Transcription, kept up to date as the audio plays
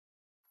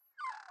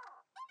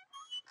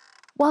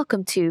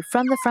Welcome to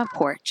From the Front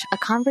Porch, a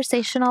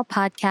conversational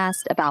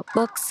podcast about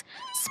books,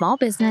 small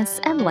business,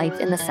 and life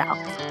in the South.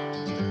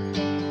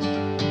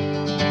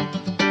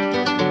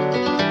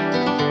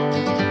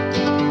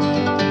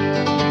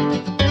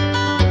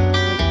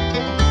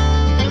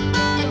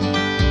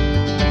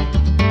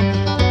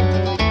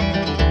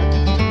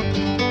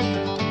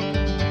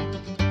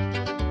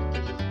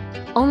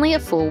 Only a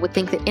fool would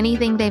think that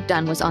anything they've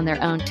done was on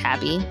their own,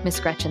 Tabby, Miss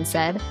Gretchen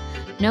said.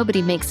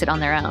 Nobody makes it on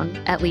their own,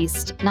 at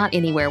least not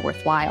anywhere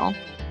worthwhile.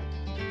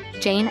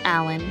 Jane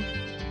Allen,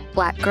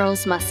 Black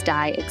Girls Must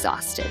Die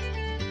Exhausted.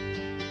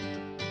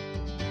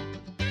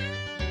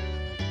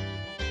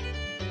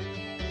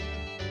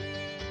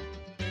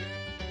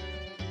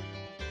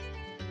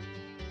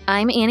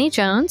 I'm Annie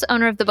Jones,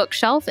 owner of The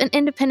Bookshelf, an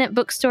independent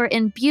bookstore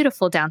in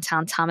beautiful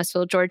downtown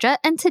Thomasville, Georgia.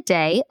 And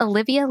today,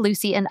 Olivia,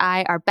 Lucy, and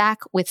I are back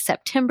with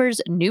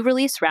September's new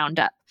release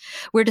roundup.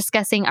 We're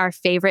discussing our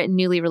favorite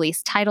newly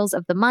released titles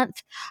of the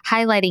month,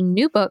 highlighting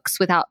new books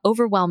without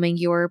overwhelming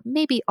your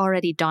maybe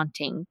already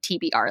daunting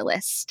TBR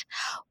list.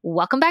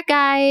 Welcome back,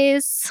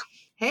 guys.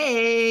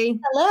 Hey.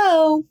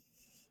 Hello.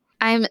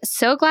 I'm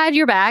so glad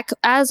you're back.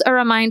 As a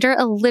reminder,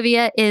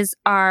 Olivia is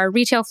our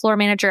retail floor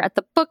manager at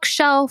The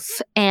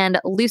Bookshelf, and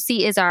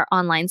Lucy is our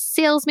online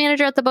sales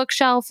manager at The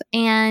Bookshelf,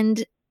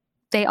 and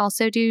they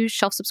also do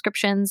shelf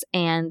subscriptions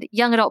and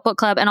young adult book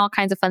club and all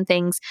kinds of fun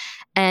things.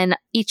 And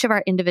each of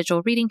our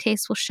individual reading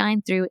tastes will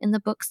shine through in the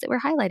books that we're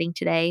highlighting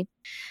today.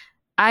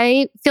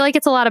 I feel like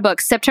it's a lot of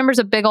books. September's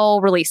a big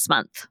old release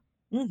month.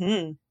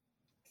 Mm-hmm.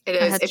 It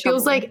is. It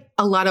feels like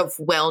a lot of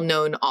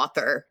well-known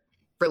author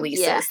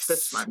releases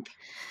this month.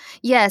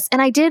 Yes.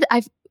 And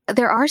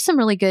there are some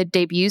really good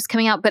debuts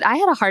coming out, but I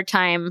had a hard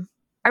time.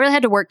 I really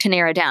had to work to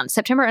narrow down.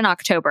 September and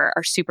October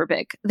are super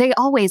big. They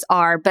always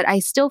are, but I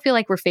still feel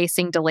like we're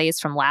facing delays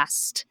from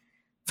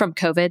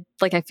COVID.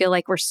 Like, I feel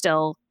like we're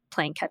still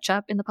playing catch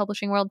up in the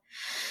publishing world.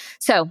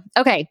 So,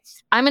 okay,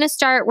 I'm going to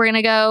start. We're going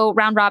to go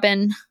round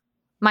robin.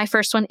 My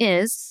first one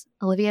is,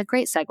 Olivia,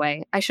 great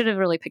segue. I should have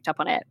really picked up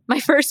on it. My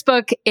first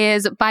book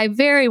is by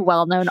very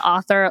well-known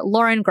author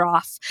Lauren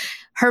Groff.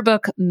 Her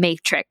book,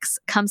 Matrix,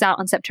 comes out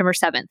on September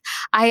 7th.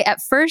 I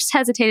at first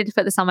hesitated to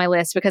put this on my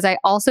list because I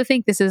also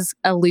think this is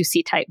a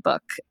Lucy-type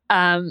book.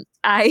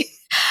 I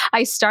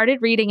started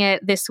reading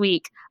it this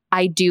week.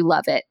 I do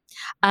love it.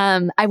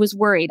 I was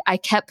worried.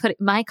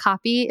 My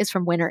copy is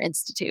from Winter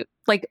Institute.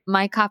 Like,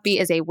 my copy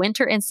is a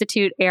Winter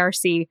Institute ARC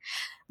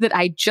that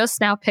I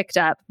just now picked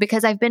up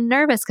because I've been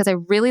nervous because I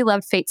really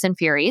loved Fates and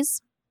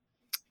Furies.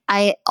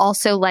 I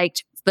also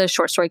liked the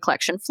short story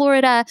collection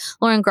Florida.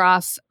 Lauren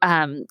Groff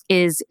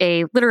is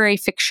a literary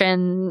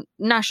fiction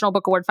National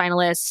Book Award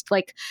finalist.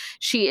 Like,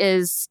 she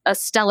is a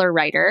stellar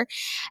writer,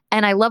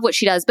 and I love what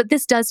she does. But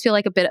this does feel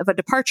like a bit of a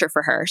departure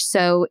for her.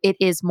 So it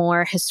is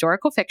more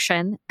historical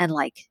fiction and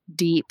like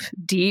deep,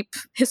 deep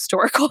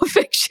historical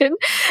fiction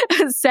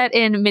set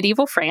in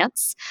medieval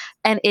France.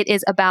 And it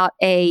is about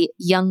a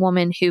young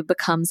woman who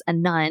becomes a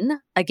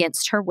nun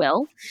against her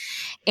will.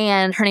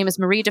 And her name is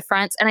Marie de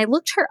France. And I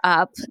looked her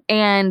up,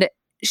 and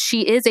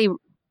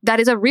that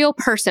is a real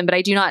person, but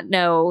I do not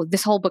know.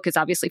 This whole book is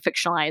obviously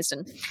fictionalized,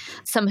 and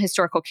some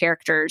historical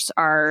characters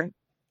are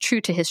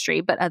true to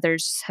history, but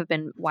others have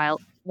been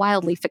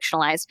wildly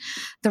fictionalized.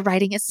 The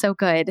writing is so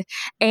good.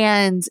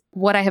 And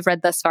what I have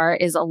read thus far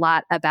is a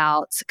lot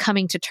about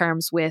coming to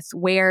terms with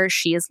where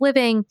she is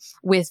living,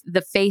 with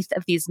the faith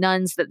of these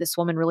nuns that this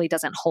woman really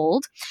doesn't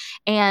hold.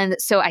 And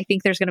so I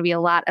think there's going to be a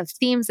lot of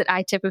themes that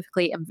I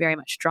typically am very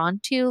much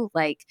drawn to,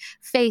 like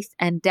faith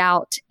and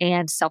doubt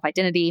and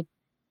self-identity.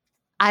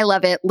 I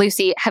love it.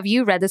 Lucy, have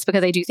you read this?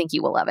 Because I do think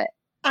you will love it.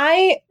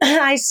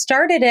 I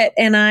started it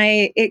and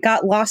it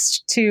got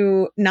lost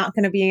to not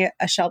going to be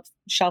a shelf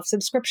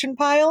subscription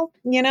pile,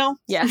 you know?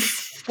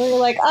 Yes. We were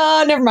like,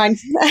 oh, never mind.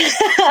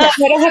 I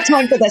don't have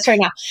time for this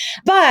right now.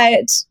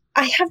 But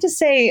I have to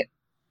say,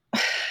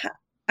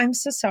 I'm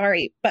so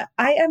sorry, but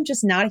I am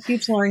just not a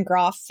huge Lauren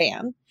Groff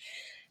fan.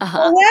 Uh-huh.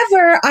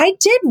 However, I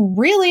did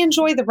really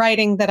enjoy the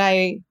writing that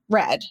I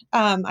read.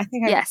 I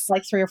think I read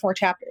like 3 or 4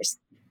 chapters.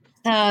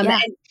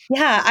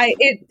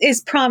 It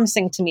is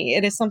promising to me.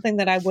 It is something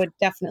that I would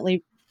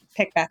definitely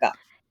pick back up.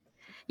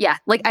 Yeah.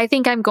 Like, I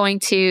think I'm going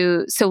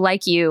to, so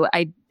like you,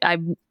 I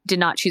did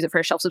not choose it for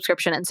a shelf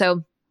subscription. And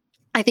so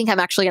I think I'm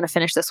actually going to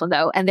finish this one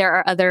though. And there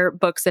are other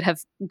books that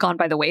have gone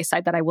by the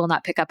wayside that I will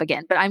not pick up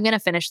again, but I'm going to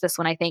finish this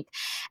one, I think.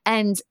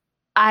 And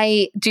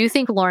I do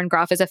think Lauren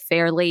Groff is a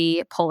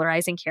fairly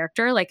polarizing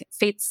character. Like,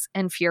 Fates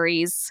and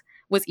Furies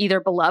was either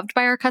beloved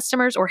by our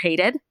customers or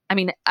hated. I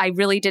mean, I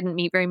really didn't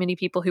meet very many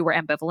people who were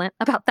ambivalent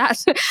about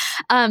that.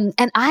 And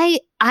I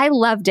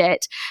loved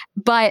it.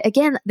 But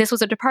again, this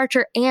was a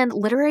departure, and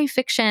literary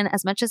fiction,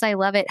 as much as I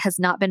love it, has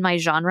not been my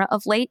genre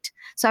of late.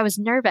 So I was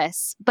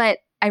nervous, but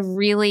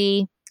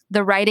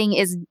the writing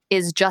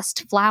is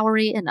just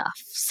flowery enough.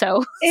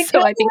 So I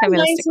think I'm going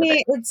to stick with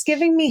it. It's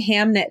giving me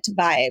Hamnet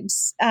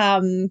vibes.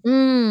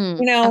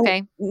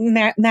 Okay.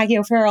 Maggie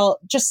O'Farrell,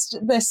 just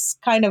this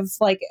kind of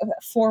like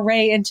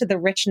foray into the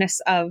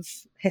richness of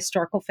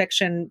historical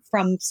fiction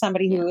from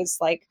somebody who is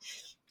like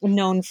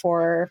known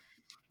for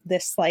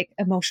this like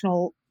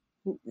emotional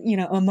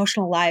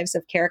lives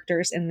of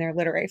characters in their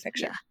literary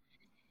fiction.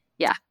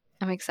 Yeah.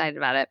 I'm excited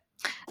about it.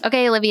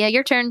 Okay, Olivia,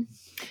 your turn.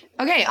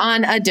 Okay,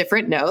 on a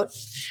different note,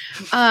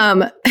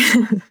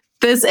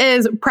 this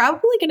is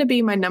probably going to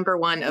be my number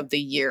one of the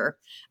year,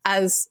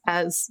 as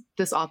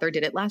this author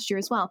did it last year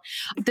as well.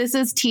 This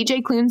is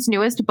TJ Klune's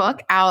newest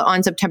book, out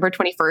on September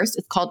 21st.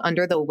 It's called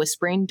Under the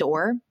Whispering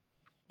Door.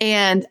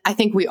 And I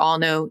think we all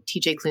know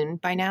TJ Klune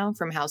by now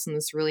from House in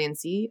the Cerulean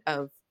Sea,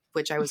 of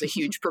which I was a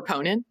huge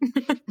proponent.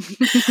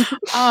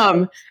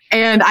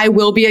 And I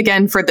will be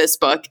again for this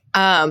book.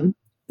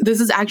 This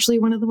is actually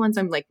one of the ones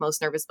I'm like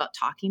most nervous about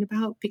talking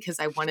about because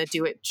I want to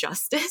do it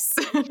justice.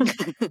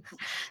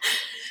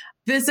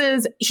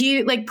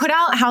 He like put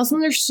out House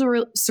in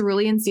the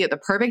Cerulean Sea at the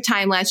perfect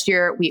time last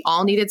year. We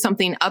all needed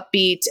something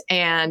upbeat,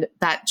 and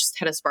that just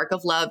had a spark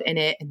of love in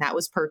it. And that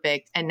was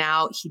perfect. And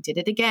now he did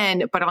it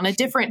again, but on a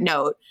different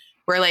note,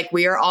 where like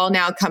we are all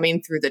now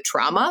coming through the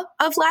trauma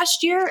of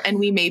last year, and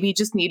we maybe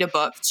just need a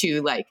book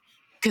to like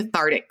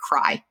cathartic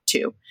cry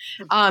to.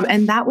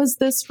 And that was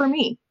this for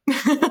me.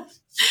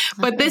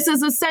 But this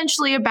is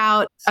essentially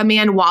about a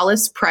man,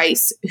 Wallace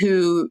Price,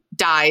 who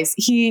dies.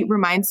 He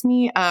reminds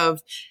me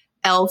of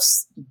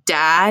Elf's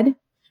dad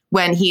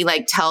when he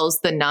like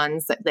tells the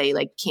nuns that they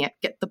like can't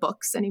get the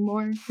books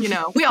anymore. You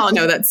know, we all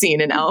know that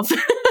scene in Elf.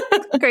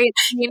 Great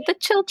scene. The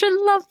children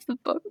love the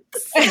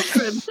books.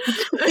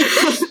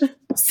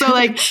 So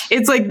like,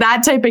 it's like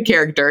that type of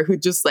character who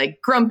just like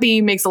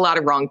grumpy, makes a lot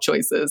of wrong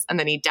choices, and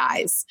then he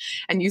dies.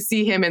 And you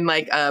see him in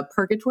like a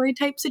purgatory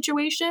type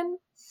situation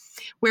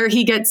where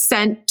he gets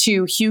sent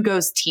to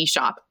Hugo's tea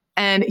shop.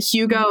 And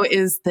Hugo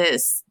is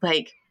this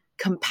like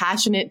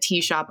compassionate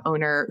tea shop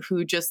owner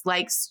who just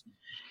likes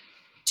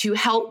to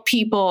help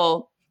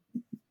people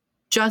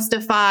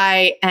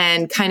justify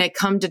and kind of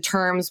come to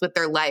terms with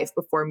their life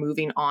before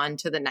moving on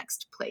to the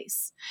next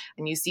place.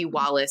 And you see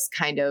Wallace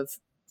kind of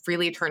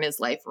really turn his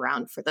life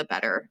around for the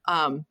better.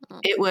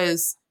 It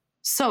was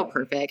so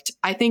perfect.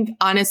 I think,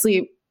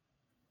 honestly,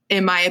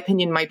 in my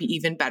opinion, might be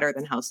even better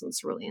than House in the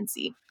Cerulean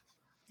Sea.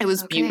 It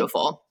was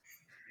beautiful.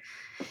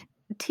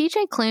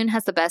 TJ Klune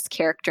has the best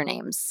character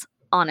names,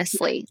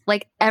 honestly.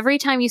 Like every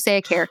time you say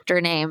a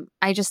character name,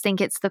 I just think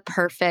it's the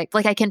perfect,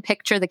 like I can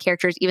picture the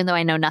characters even though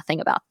I know nothing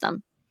about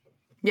them.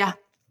 Yeah.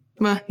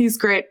 Well, he's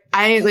great.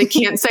 I like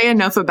can't say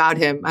enough about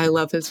him. I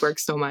love his work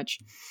so much.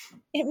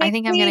 I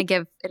think I'm going to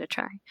give it a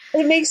try.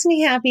 It makes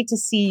me happy to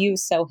see you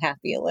so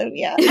happy,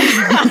 Olivia. You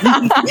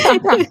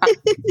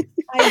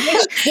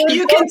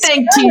can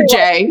thank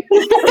TJ.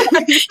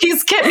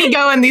 He's kept me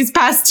going these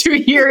past 2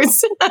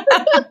 years.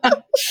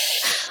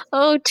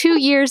 Oh, 2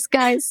 years,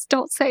 guys.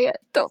 Don't say it.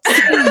 Don't say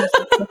it.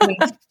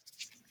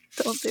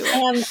 Don't do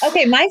it.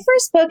 Okay, my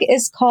first book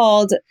is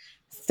called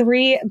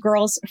 3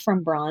 Girls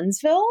from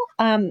Bronzeville.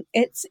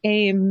 It's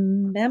a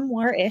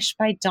memoir-ish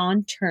by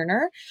Dawn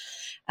Turner.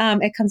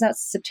 It comes out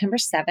September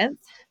 7th.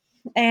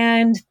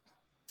 And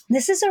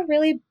this is a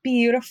really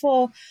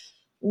beautiful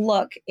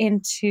look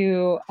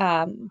into,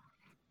 I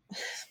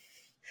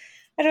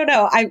don't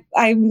know, I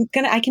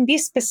can be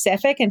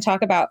specific and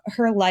talk about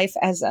her life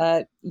as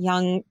a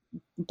young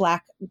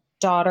Black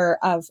daughter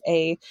of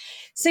a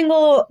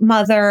single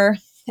mother,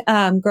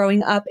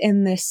 growing up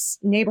in this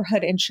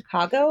neighborhood in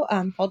Chicago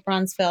called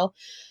Bronzeville,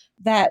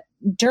 that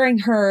during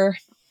her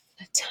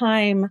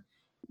time,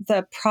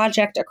 the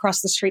project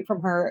across the street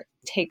from her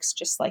takes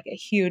just like a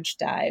huge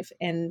dive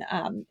in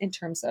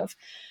terms of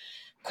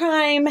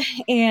crime.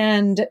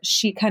 And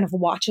she kind of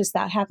watches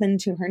that happen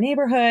to her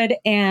neighborhood.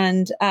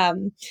 And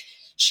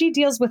she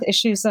deals with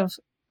issues of,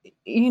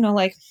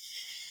 like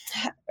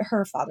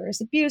her father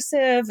is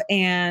abusive,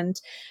 and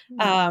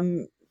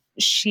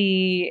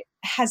she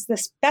has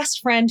this best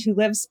friend who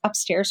lives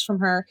upstairs from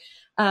her.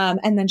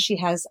 And then she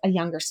has a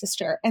younger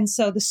sister. And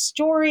so the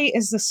story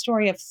is the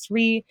story of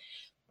 3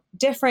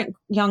 different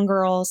young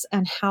girls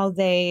and how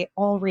they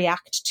all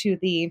react to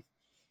the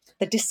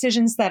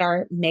decisions that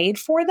are made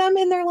for them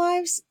in their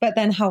lives, but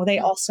then how they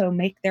also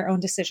make their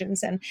own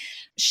decisions. And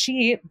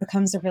she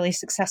becomes a really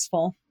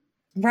successful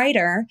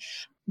writer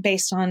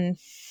based on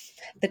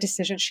the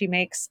decisions she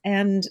makes.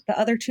 And the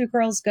other 2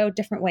 girls go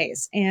different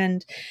ways.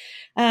 And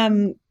I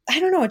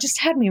don't know, it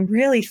just had me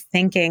really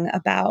thinking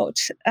about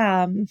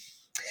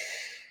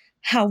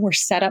how we're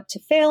set up to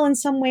fail in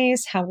some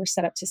ways, how we're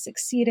set up to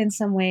succeed in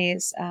some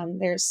ways.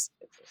 There's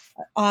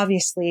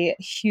obviously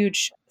a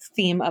huge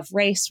theme of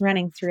race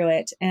running through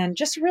it, and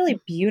just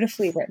really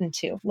beautifully written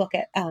to look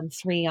at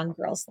 3 young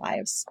girls'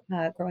 lives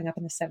growing up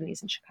in the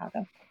 70s in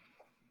Chicago.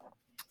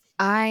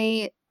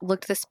 I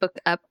looked this book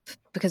up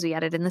because we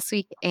had it in this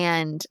week,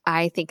 and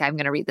I think I'm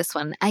going to read this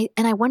one. I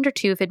wonder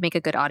too if it'd make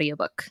a good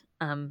audiobook.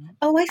 I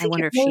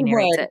wonder if she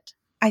narrates it.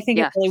 I think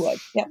it really would.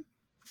 Yeah.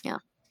 Yeah.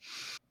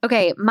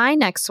 Okay, my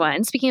next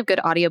one, speaking of good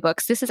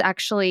audiobooks, this is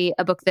actually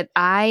a book that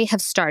I have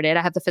started.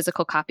 I have the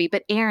physical copy,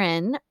 but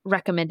Erin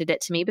recommended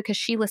it to me because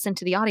she listened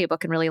to the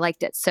audiobook and really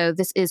liked it. So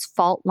this is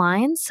Fault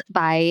Lines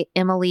by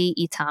Emily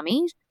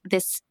Itami.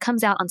 This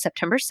comes out on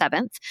September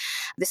 7th.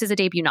 This is a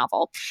debut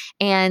novel.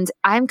 And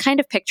I'm kind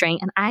of picturing,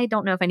 and I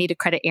don't know if I need to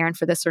credit Erin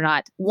for this or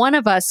not. One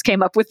of us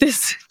came up with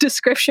this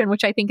description,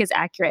 which I think is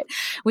accurate,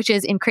 which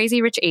is in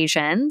Crazy Rich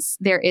Asians,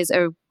 there is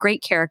a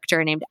great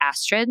character named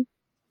Astrid.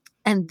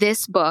 And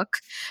this book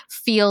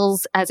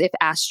feels as if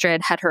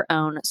Astrid had her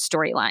own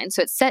storyline.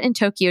 So it's set in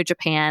Tokyo,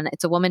 Japan.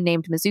 It's a woman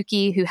named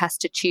Mizuki who has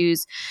to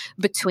choose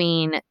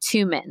between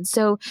two men.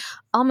 So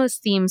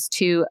almost themes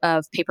too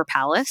of Paper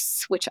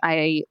Palace, which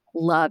I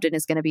loved and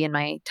is going to be in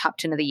my top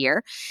 10 of the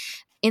year.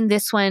 In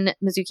this one,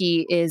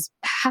 Mizuki is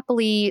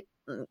happily,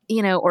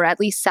 or at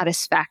least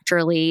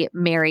satisfactorily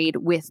married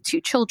with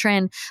two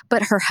children,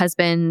 but her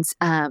husband's,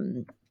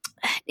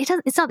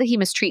 it's not that he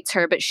mistreats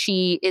her, but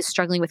she is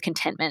struggling with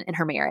contentment in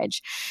her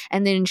marriage.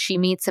 And then she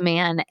meets a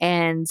man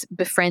and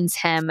befriends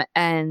him,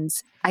 and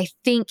I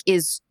think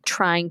is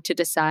trying to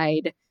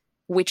decide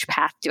which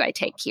path do I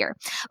take here.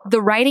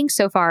 The writing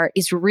so far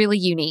is really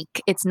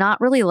unique. It's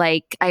not really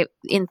like,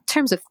 in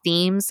terms of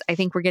themes, I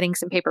think we're getting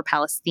some Paper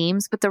Palace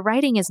themes, but the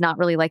writing is not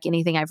really like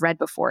anything I've read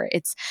before.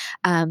 It's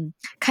kind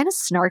of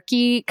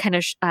snarky, kind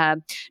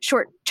of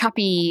short,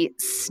 choppy,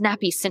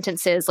 snappy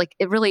sentences. Like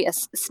it really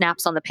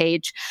snaps on the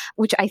page,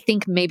 which I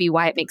think may be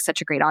why it makes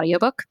such a great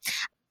audiobook.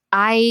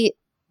 I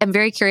am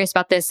very curious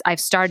about this.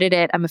 I've started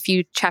it. I'm a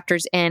few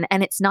chapters in,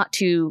 and it's not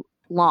too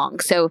long.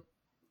 So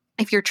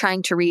if you're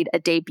trying to read a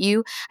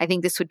debut, I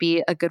think this would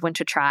be a good one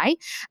to try.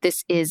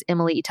 This is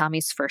Emily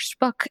Itami's first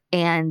book,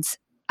 and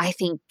I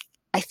think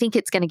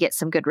it's going to get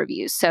some good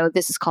reviews. So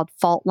this is called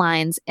Fault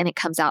Lines, and it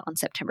comes out on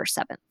September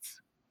 7th.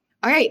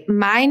 All right.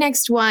 My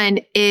next one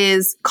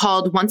is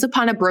called Once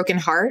Upon a Broken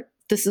Heart.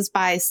 This is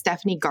by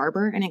Stephanie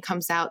Garber, and it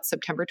comes out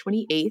September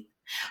 28th.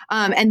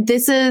 And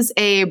this is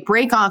a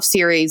break-off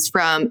series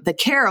from the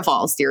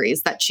Caraval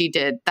series that she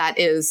did that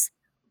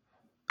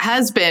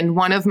has been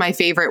one of my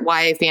favorite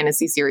YA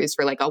fantasy series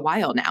for like a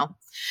while now.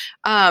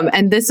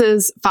 And this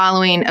is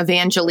following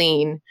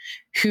Evangeline,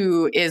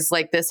 who is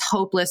like this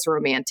hopeless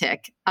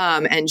romantic.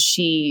 And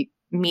she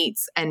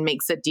meets and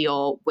makes a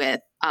deal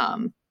with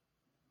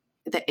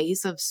the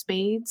Ace of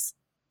Spades,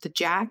 the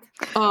Jack.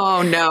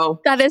 Oh,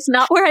 no. That is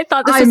not where I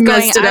thought this was going.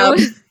 Messed it up.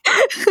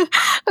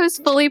 I was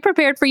fully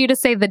prepared for you to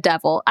say the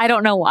devil. I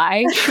don't know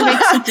why.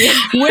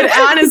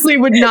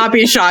 would not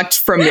be shocked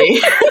from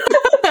me.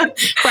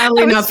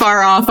 Probably not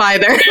far off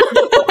either.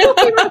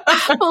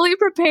 Fully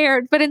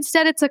prepared, but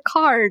instead it's a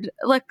card.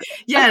 Like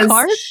yes. A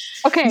card?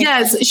 Okay.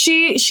 Yes,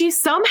 she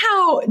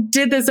somehow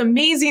did this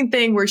amazing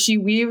thing where she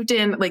weaved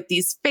in like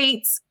these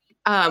fates,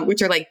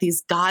 which are like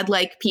these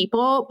godlike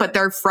people, but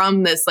they're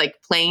from this like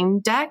plain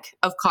deck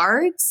of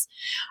cards.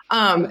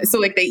 So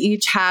like they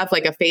each have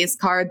like a face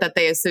card that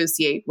they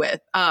associate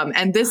with.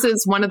 And this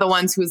is one of the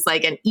ones who's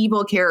like an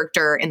evil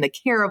character in the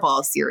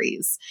Caraval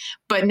series,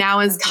 but now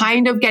is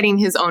kind of getting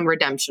his own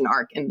redemption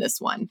arc in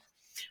this one.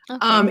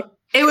 Okay.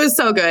 It was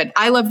so good.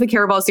 I love the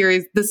Caraval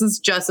series. This is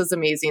just as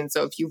amazing.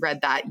 So if you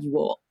read that, you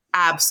will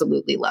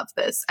absolutely love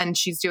this. And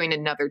she's doing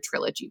another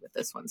trilogy with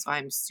this one. So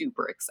I'm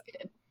super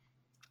excited.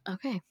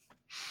 Okay.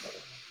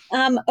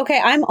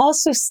 Okay, I'm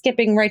also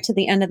skipping right to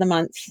the end of the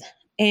month,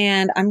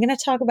 and I'm going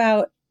to talk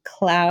about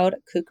Cloud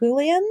Cuckoo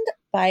Land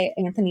by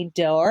Anthony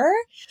Doerr.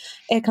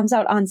 It comes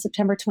out on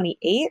September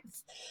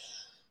 28th.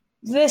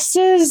 This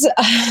is,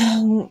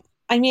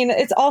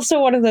 it's also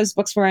one of those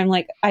books where I'm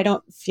like, I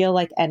don't feel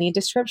like any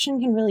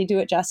description can really do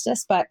it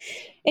justice, but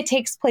it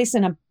takes place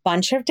in a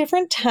bunch of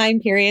different time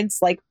periods,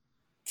 like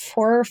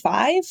 4 or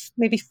 5,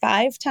 maybe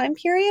 5 time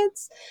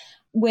periods,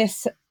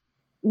 with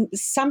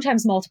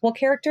sometimes multiple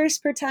characters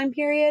per time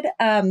period.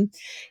 And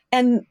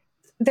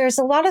there's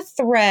a lot of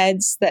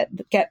threads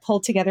that get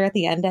pulled together at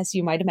the end, as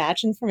you might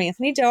imagine, from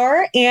Anthony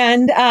Doerr.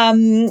 And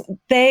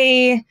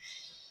they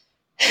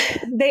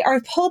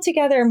are pulled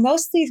together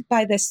mostly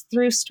by this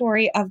through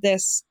story of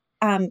this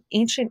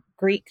ancient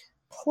Greek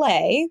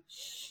play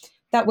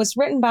that was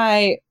written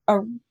by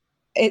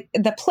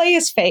the play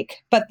is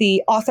fake, but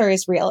the author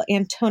is real,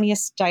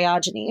 Antonius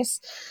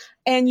Diogenes.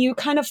 And you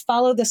kind of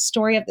follow the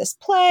story of this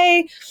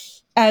play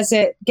as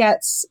it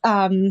gets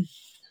found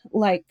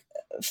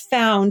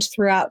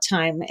throughout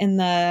time in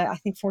I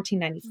think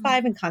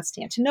 1495 in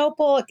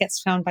Constantinople. It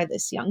gets found by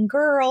this young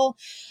girl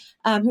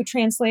who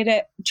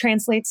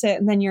translates it.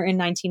 And then you're in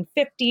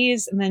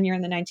 1950s, and then you're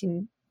in the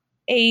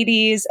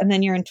 1980s, and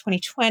then you're in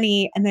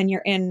 2020, and then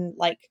you're in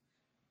like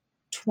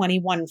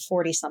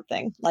 2140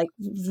 something, like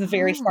the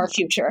very far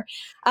future.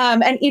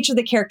 And each of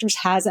the characters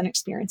has an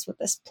experience with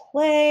this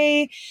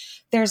play.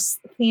 There's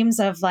themes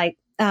of like,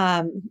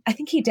 I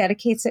think he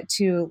dedicates it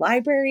to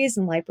libraries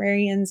and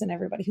librarians and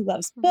everybody who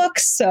loves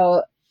books.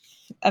 So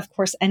of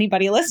course,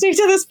 anybody listening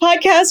to this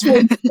podcast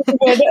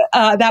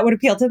that would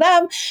appeal to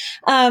them.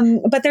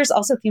 But there's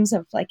also themes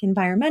of like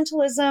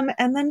environmentalism,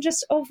 and then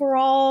just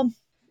overall,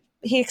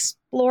 he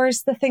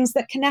explores the things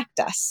that connect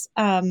us.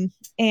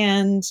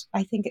 And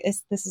I think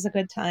this is a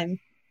good time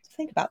to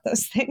think about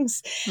those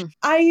things.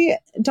 I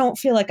don't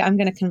feel like I'm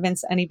going to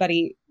convince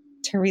anybody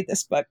to read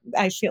this book.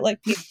 I feel like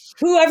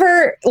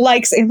whoever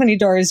likes Anthony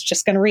Doerr is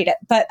just going to read it.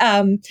 But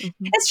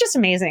it's just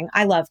amazing.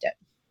 I loved it.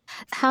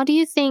 How do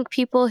you think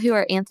people who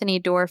are Anthony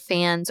Doerr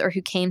fans or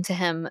who came to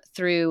him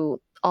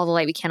through All the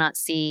Light We Cannot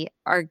See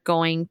are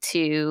going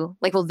to,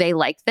 like, will they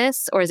like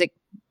this? Or is it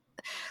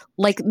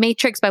like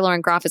Matrix by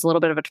Lauren Groff is a little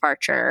bit of a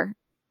departure?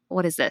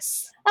 What is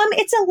this?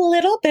 It's a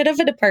little bit of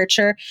a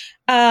departure.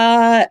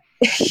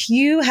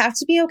 You have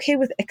to be okay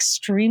with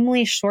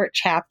extremely short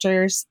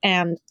chapters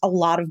and a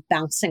lot of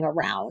bouncing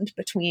around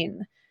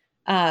between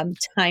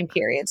time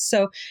periods.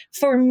 So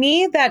for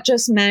me, that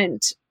just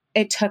meant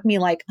it took me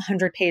like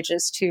 100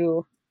 pages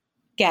to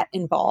get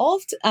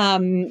involved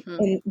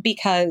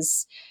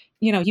because,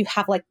 you know, you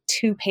have like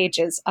 2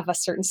 pages of a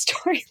certain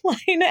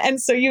storyline. And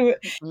so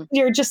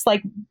you're just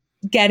like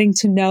getting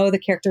to know the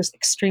characters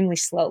extremely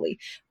slowly.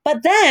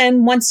 But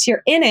then once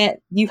you're in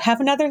it, you have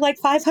another like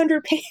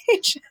 500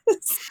 pages.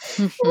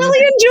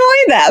 Really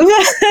enjoy them.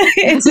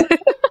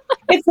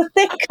 It's a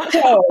thick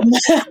tome.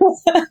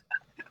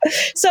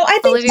 So I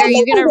think Olivia, are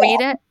you going to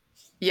read it?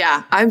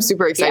 Yeah, I'm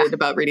super excited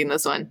about reading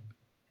this one.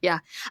 Yeah,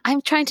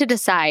 I'm trying to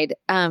decide.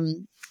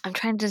 I'm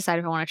trying to decide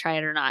if I want to try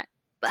it or not.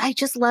 But I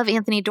just love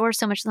Anthony Doerr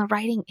so much,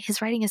 and his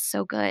writing is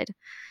so good.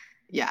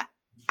 Yeah.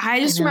 I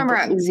just remember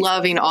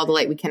loving All the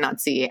Light We Cannot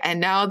See.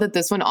 And now that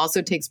this one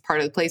also takes part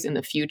of the place in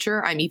the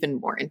future, I'm even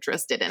more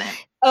interested in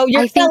it. Oh,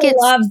 you're going to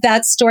love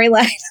that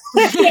storyline.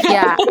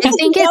 Yeah, I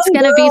think it's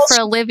going to be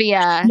for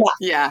Olivia.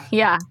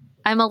 Yeah.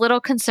 I'm a little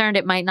concerned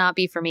it might not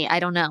be for me. I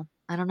don't know.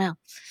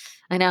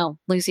 I know.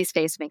 Lucy's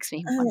face makes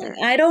me wonder.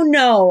 I don't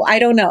know.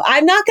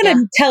 I'm not going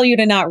to tell you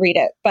to not read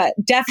it, but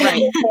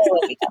definitely.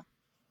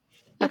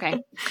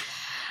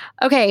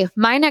 Okay.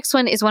 My next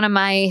one is one of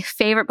my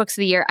favorite books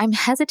of the year. I'm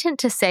hesitant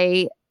to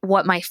say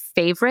what my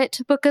favorite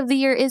book of the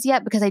year is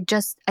yet because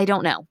I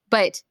don't know.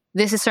 But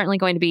this is certainly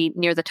going to be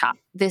near the top.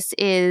 This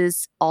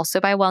is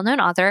also by a well-known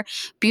author,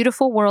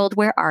 Beautiful World,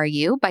 Where Are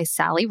You? By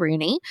Sally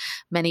Rooney.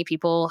 Many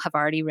people have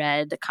already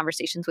read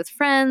Conversations with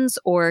Friends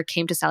or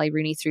came to Sally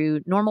Rooney through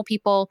Normal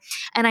People.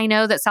 And I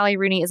know that Sally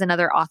Rooney is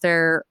another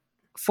author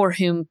for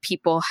whom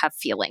people have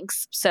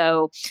feelings.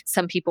 So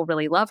some people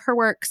really love her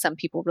work. Some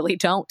people really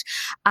don't.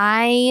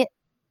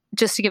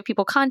 Just to give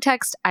people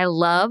context, I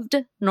loved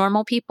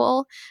Normal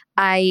People.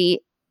 I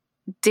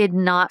did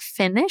not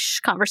finish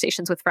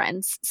Conversations with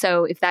Friends.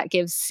 So if that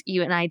gives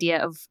you an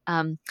idea of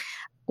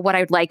what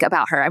I would like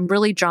about her, I'm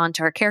really drawn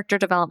to her character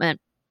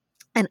development.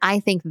 And I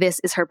think this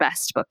is her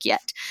best book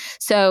yet.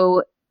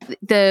 So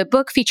the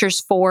book features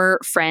 4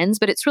 friends,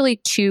 but it's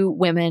really 2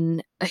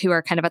 women who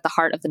are kind of at the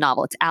heart of the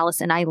novel. It's Alice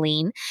and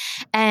Eileen.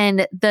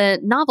 And the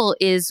novel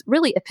is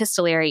really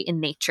epistolary in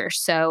nature.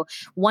 So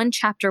one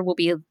chapter will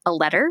be a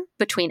letter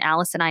between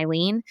Alice and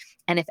Eileen.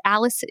 And if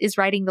Alice is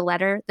writing the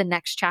letter, the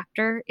next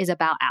chapter is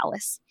about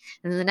Alice.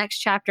 And then the next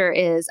chapter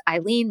is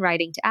Eileen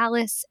writing to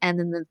Alice. And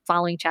then the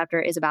following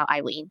chapter is about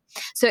Eileen.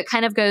 So it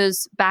kind of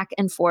goes back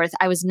and forth.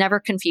 I was never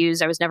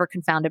confused. I was never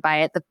confounded by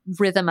it. The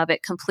rhythm of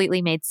it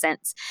completely made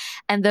sense.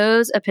 And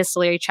those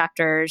epistolary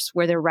chapters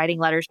where they're writing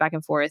letters back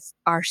and forth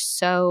are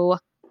so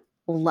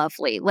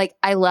lovely. Like,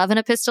 I love an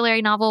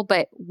epistolary novel,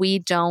 but we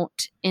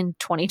don't in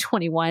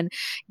 2021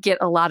 get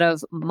a lot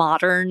of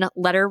modern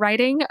letter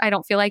writing, I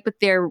don't feel like, but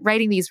they're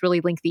writing these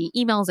really lengthy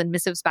emails and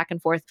missives back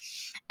and forth.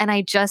 And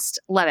I just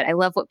love it. I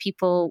love what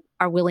people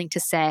are willing to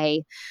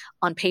say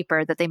on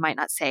paper that they might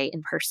not say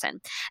in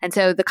person. And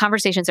so the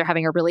conversations they're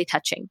having are really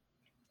touching.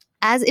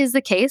 As is the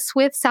case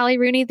with Sally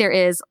Rooney, there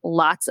is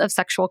lots of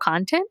sexual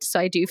content. So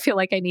I do feel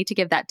like I need to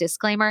give that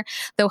disclaimer.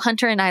 Though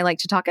Hunter and I like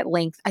to talk at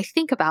length, I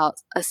think about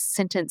a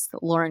sentence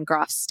that Lauren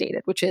Groff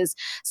stated, which is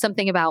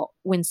something about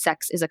when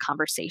sex is a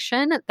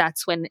conversation.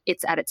 That's when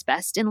it's at its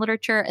best in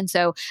literature. And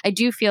so I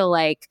do feel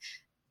like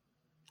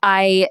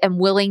I am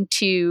willing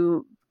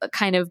to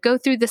kind of go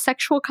through the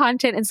sexual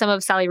content in some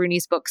of Sally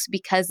Rooney's books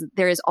because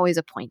there is always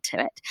a point to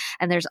it.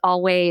 And there's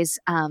always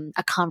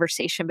a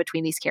conversation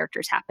between these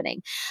characters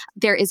happening.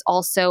 There is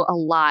also a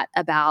lot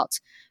about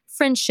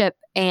friendship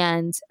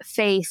and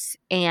faith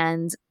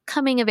and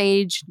coming of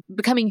age,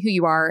 becoming who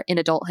you are in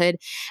adulthood,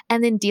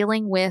 and then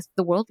dealing with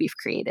the world we've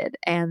created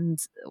and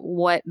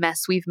what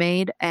mess we've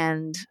made,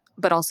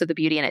 but also the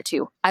beauty in it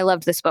too. I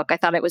loved this book. I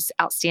thought it was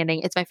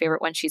outstanding. It's my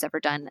favorite one she's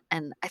ever done.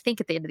 And I think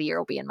at the end of the year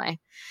will be in my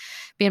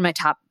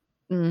top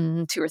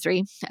 2 or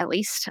 3 at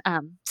least.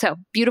 So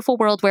Beautiful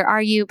World, Where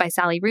Are You? By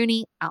Sally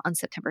Rooney, out on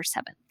September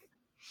 7th.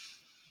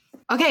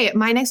 Okay,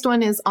 my next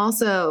one is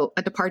also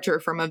a departure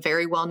from a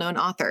very well-known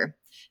author.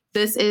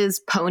 This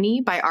is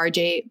Pony by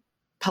R.J.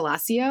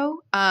 Palacio,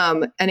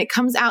 and it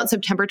comes out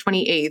September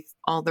 28th.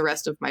 All the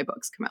rest of my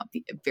books come out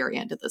the very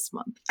end of this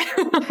month.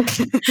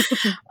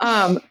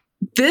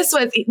 This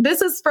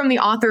is from the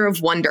author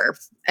of Wonder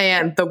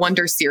and the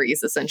Wonder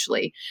series,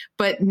 essentially.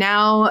 But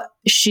now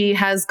she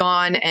has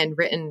gone and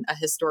written a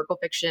historical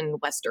fiction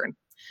Western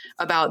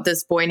about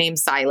this boy named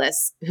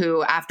Silas,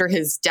 who, after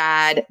his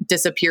dad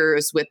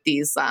disappears with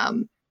these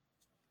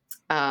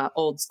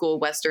old school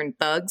Western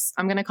thugs,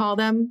 I'm going to call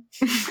them,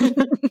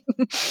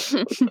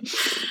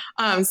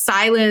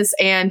 Silas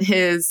and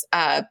his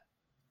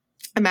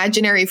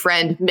imaginary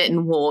friend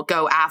Mitten will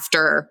go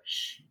after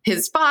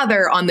his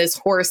father on this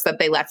horse that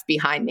they left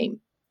behind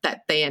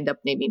that they end up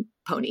naming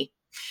Pony.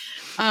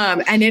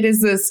 And it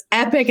is this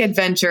epic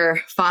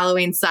adventure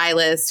following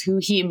Silas, who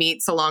he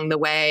meets along the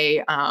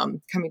way,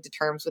 coming to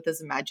terms with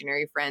his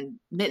imaginary friend,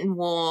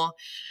 Mittenwool.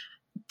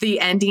 The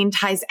ending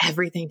ties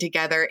everything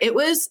together. It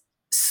was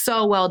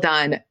so well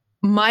done.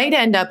 Might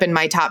end up in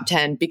my top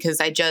 10 because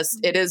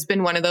it has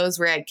been one of those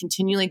where I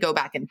continually go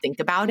back and think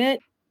about it.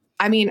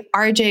 I mean,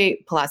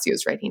 RJ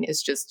Palacios' writing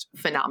is just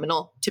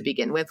phenomenal to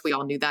begin with. We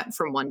all knew that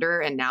from Wonder,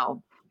 and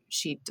now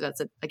she does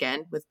it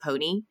again with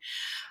Pony.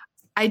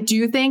 I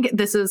do think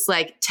this is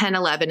like 10,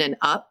 11 and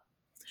up.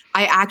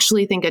 I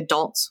actually think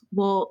adults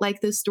will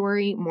like this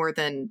story more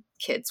than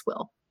kids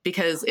will,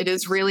 because it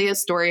is really a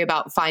story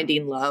about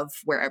finding love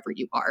wherever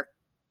you are.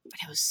 But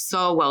it was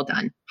so well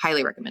done.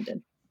 Highly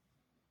recommended.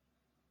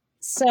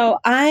 So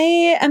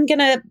I am going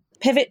to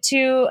pivot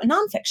to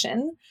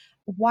nonfiction.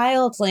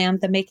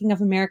 Wildland, The Making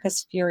of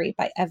America's Fury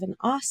by Evan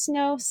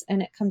Osnos,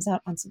 and it comes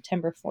out on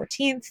September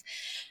 14th.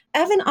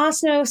 Evan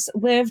Osnos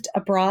lived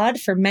abroad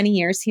for many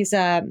years. He's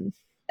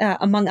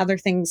among other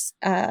things,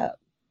 a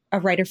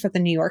writer for The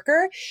New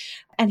Yorker.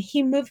 And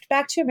he moved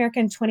back to America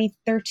in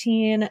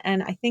 2013,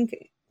 and I think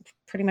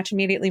pretty much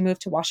immediately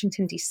moved to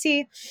Washington,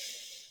 D.C.,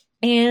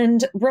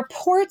 and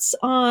reports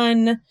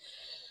on,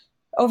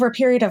 over a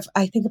period of,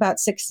 I think, about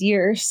 6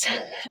 years,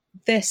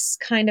 this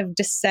kind of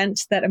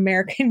descent that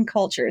American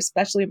culture,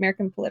 especially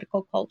American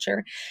political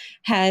culture,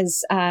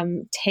 has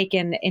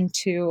taken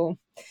into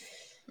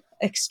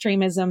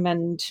extremism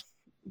and,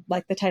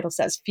 like the title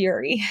says,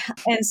 fury.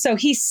 And so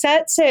he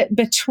sets it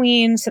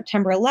between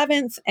September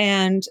 11th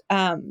and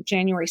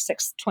January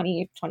 6th,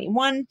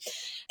 2021.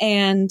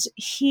 And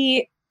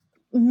he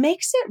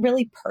makes it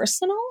really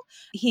personal.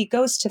 He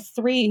goes to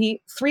three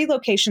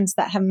locations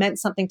that have meant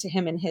something to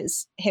him in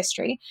his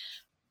history.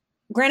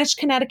 Greenwich,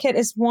 Connecticut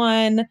is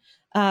one,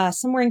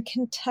 somewhere in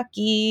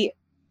Kentucky,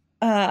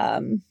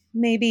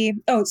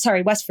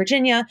 West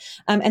Virginia,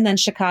 and then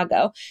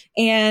Chicago.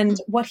 And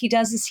what he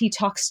does is he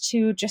talks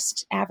to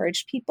just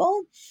average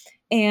people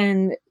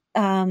and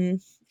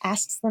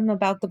asks them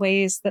about the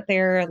ways that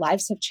their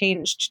lives have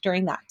changed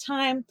during that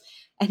time.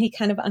 And he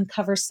kind of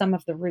uncovers some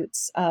of the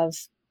roots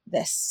of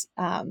this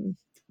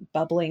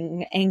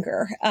bubbling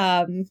anger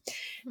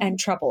and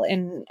trouble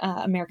in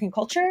American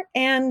culture.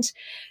 And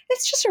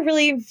it's just a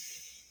really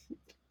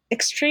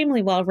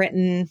extremely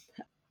well-written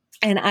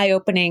and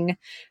eye-opening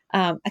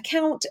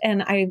account.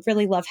 And I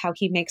really love how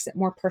he makes it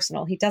more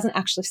personal. He doesn't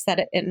actually set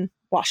it in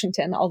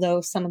Washington,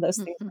 although some of those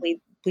things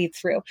bleed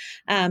through.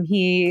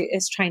 He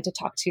is trying to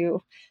talk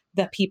to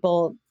the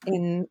people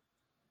in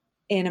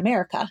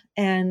America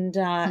and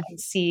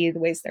see the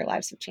ways their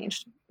lives have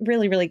changed.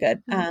 Really, really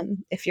good.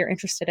 If you're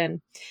interested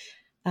in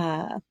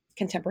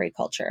contemporary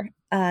culture,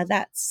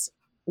 that's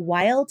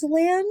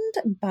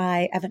Wildland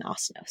by Evan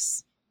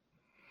Osnos.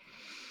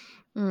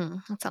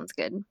 That sounds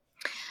good.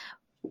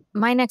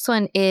 My next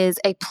one is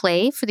A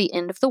Play for the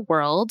End of the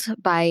World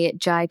by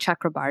Jai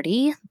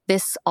Chakrabarty.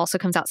 This also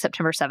comes out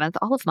September 7th.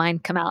 All of mine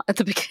come out at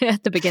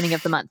the beginning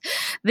of the month.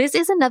 This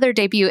is another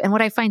debut. And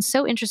what I find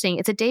so interesting,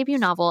 it's a debut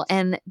novel,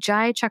 and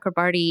Jai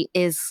Chakrabarty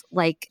is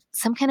like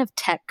some kind of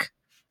tech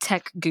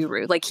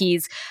guru. Like I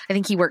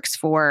think he works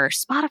for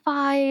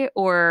Spotify,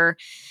 or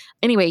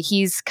anyway,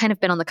 he's kind of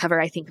been on the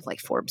cover, I think, of like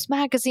Forbes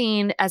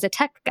magazine as a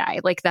tech guy.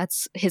 Like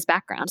that's his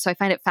background. So I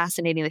find it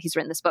fascinating that he's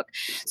written this book.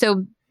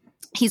 So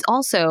he's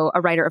also a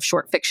writer of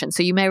short fiction,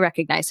 so you may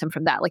recognize him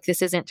from that. Like this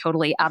isn't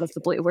totally out of the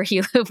blue where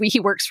he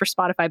works for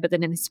Spotify, but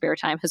then in his spare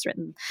time has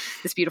written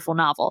this beautiful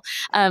novel.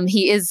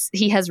 He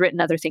has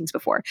written other things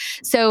before.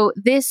 So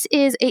this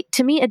is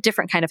to me a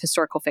different kind of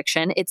historical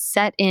fiction. It's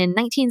set in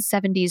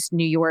 1970s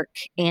New York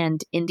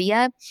and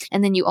India,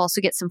 and then you also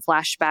get some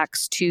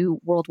flashbacks to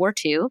World War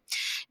II.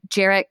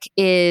 Jarek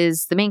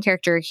is the main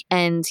character,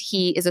 and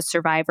he is a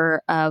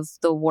survivor of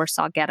the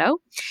Warsaw Ghetto,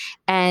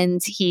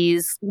 and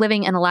he's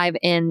living and alive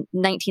in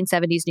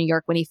 1970s New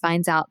York when he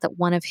finds out that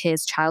one of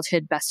his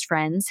childhood best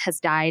friends has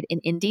died in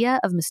India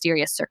of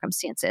mysterious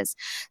circumstances.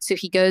 So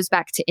he goes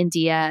back to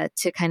India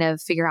to kind of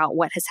figure out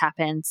what has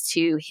happened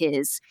to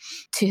his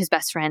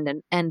best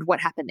friend and what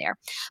happened there.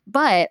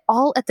 But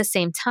all at the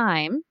same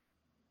time,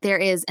 there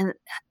is, and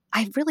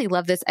I really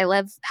love this. I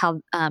love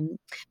how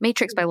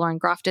Matrix by Lauren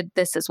Groff did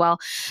this as well.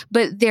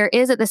 But there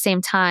is at the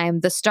same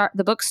time,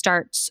 the book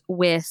starts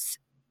with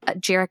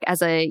Jarek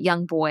as a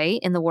young boy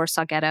in the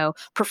Warsaw Ghetto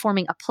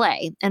performing a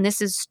play. And this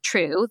is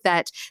true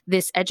that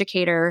this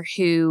educator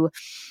who,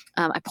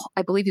 I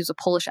believe he was a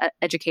Polish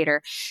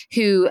educator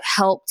who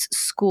helped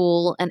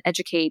school and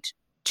educate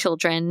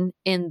children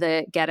in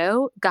the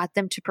ghetto, got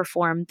them to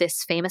perform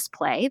this famous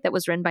play that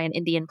was written by an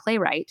Indian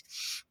playwright.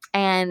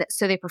 And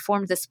so they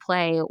performed this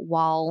play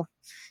while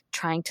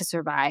trying to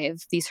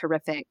survive these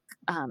horrific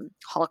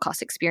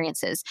Holocaust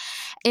experiences.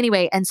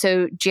 Anyway, and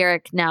so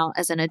Jarek now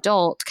as an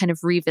adult kind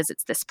of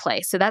revisits this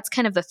play. So that's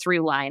kind of the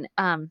through line.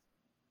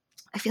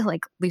 I feel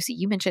like, Lucy,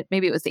 you mentioned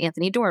maybe it was the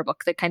Anthony Doerr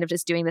book that kind of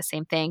is doing the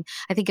same thing.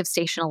 I think of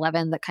Station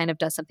 11 that kind of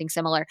does something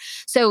similar.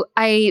 So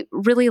I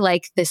really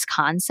like this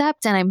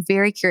concept and I'm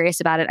very curious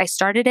about it. I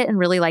started it and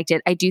really liked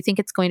it. I do think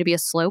it's going to be a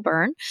slow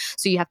burn,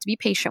 so you have to be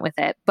patient with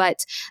it.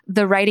 But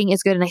the writing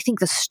is good. And I think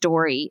the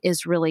story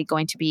is really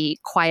going to be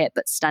quiet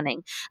but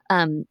stunning.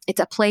 It's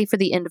A Play for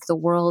the End of the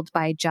World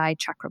by Jai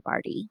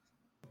Chakrabarty.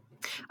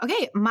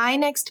 Okay, my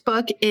next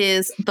book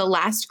is The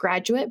Last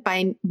Graduate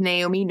by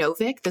Naomi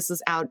Novik. This is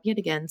out yet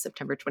again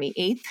September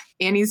 28th.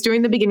 Annie's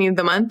doing the beginning of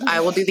the month. I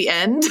will do the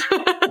end.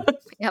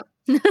 Yep.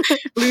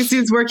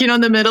 Lucy's working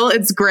on the middle.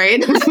 It's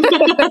great.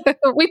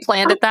 We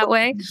planned it that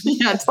way.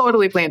 Yeah,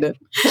 totally planned it.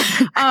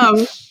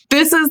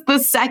 This is the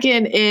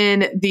second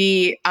in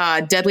the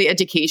Deadly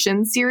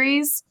Education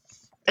series.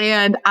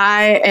 And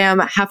I am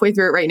halfway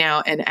through it right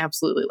now and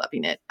absolutely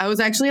loving it. I was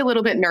actually a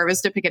little bit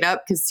nervous to pick it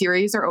up because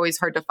series are always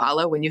hard to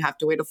follow when you have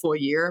to wait a full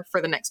year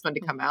for the next one to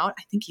come out.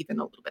 I think even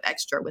a little bit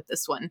extra with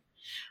this one.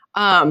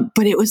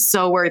 But it was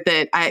so worth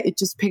it. It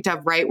just picked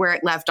up right where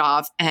it left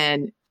off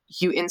and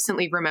you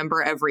instantly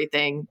remember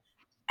everything.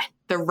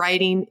 The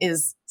writing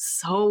is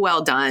so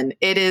well done.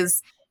 It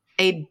is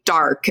a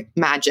dark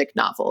magic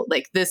novel.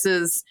 Like this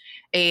is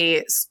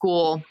a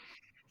school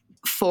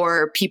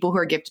for people who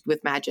are gifted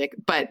with magic,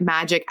 but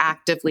magic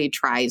actively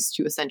tries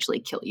to essentially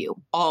kill you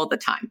all the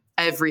time,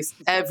 every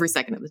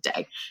second of the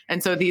day.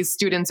 And so these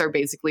students are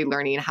basically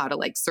learning how to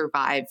like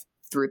survive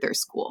through their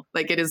school.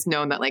 Like it is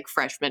known that like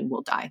freshmen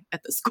will die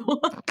at the school.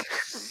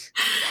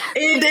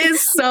 It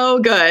is so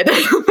good.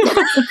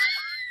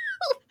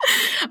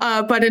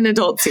 But an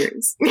adult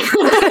series.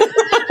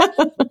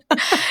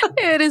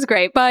 It is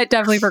great, but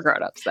definitely for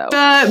grown-ups though.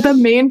 The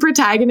main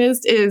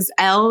protagonist is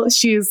Elle.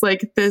 She's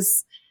like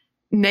this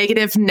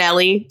negative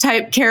Nelly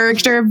type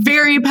character,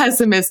 very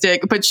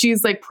pessimistic, but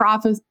she's like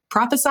prophesied.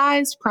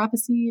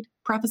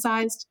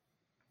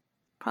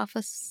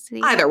 Prophecy.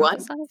 Either one.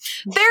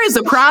 There is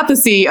a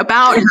prophecy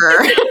about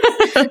her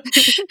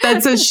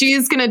that says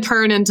she's going to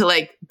turn into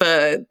like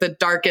the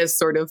darkest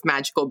sort of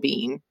magical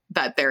being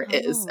that there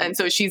is. And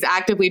so she's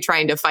actively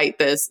trying to fight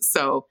this.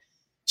 So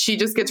she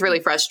just gets really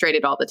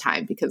frustrated all the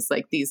time because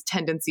like these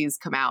tendencies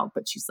come out,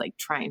 but she's like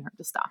trying hard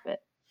to stop it.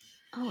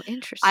 Oh,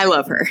 interesting. I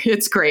love her.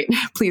 It's great.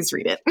 Please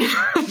read it.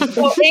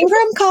 Well,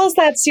 Ingram calls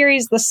that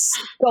series the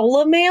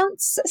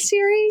Scholomance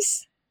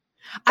series.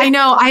 I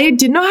know. I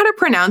didn't know how to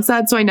pronounce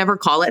that, so I never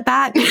call it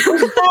that.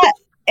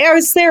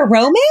 Is there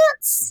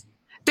romance?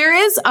 There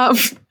is a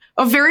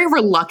very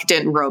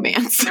reluctant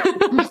romance.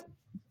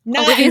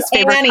 Not his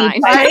favorite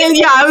kind.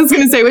 I was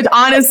going to say, which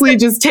honestly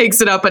just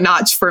takes it up a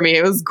notch for me.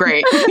 It was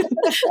great.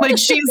 Like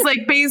she's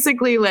like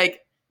basically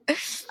like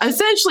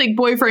essentially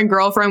boyfriend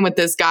girlfriend with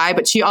this guy,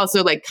 but she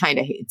also like kind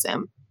of hates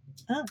him.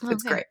 Oh,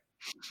 it's great.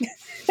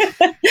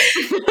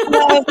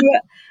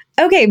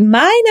 Okay,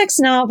 my next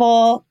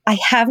novel I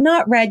have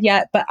not read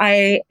yet, but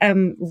I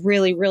am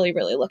really, really,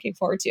 really looking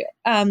forward to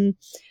it.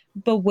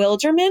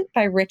 Bewilderment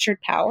by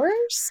Richard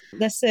Powers.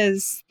 This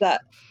is the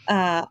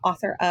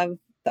author of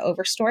The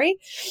Overstory,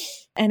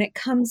 and it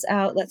comes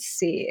out,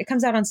 it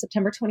comes out on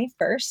September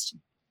 21st.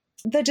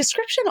 The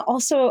description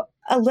also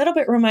a little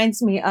bit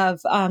reminds me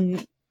of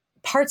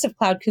parts of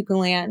Cloud Cuckoo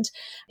Land.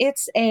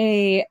 It's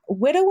a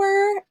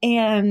widower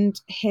and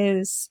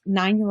his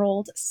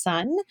 9-year-old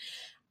son.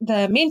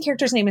 The main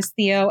character's name is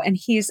Theo, and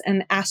he's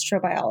an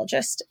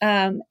astrobiologist.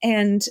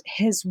 And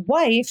his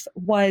wife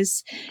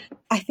was,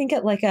 I think,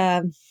 at like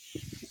a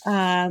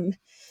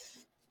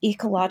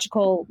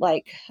ecological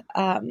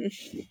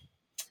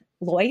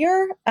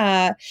lawyer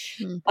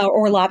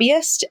or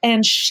lobbyist,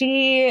 and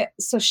she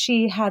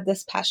had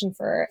this passion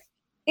for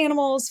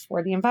animals,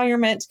 for the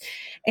environment,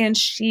 and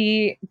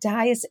she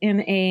dies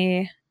in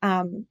a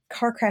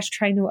car crash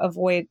trying to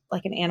avoid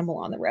like an animal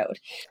on the road.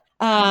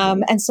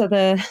 And so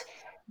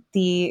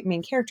the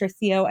main character,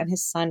 Theo, and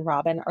his son,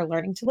 Robin, are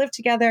learning to live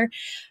together.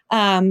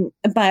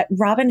 But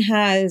Robin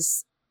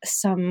has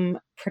some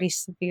pretty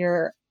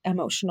severe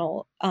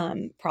emotional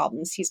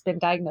problems. He's been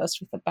diagnosed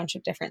with a bunch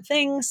of different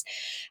things.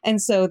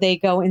 And so they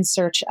go in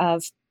search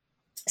of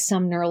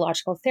some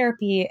neurological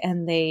therapy,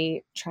 and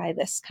they try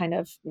this kind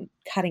of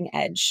cutting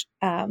edge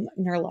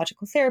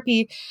neurological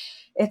therapy.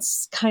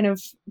 It's kind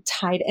of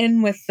tied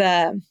in with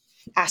the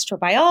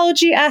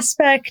astrobiology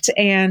aspect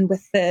and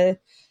with the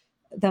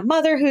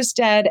mother who's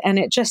dead, and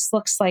it just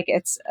looks like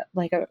it's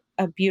like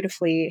a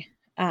beautifully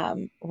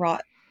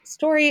wrought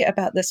story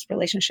about this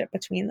relationship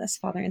between this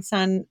father and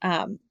son.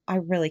 I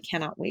really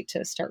cannot wait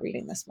to start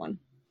reading this one.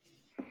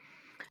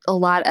 A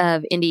lot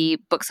of indie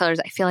booksellers,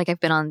 I feel like I've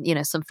been on,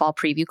 some fall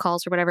preview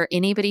calls or whatever.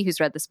 Anybody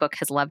who's read this book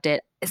has loved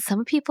it.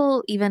 Some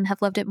people even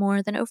have loved it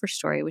more than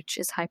Overstory, which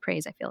is high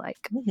praise, I feel like.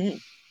 Mm-hmm.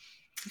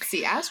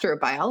 See,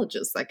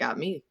 astrobiologist, that got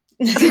me.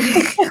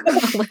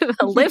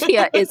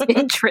 Olivia is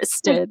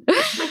interested.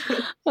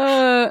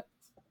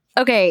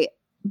 Okay.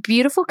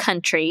 Beautiful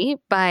Country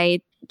by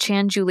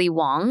Chan-Julie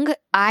Wong.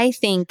 I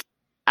think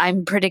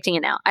I'm predicting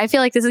it now. I feel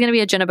like this is going to be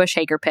a Jenna Bush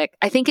Hager pick.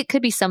 I think it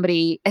could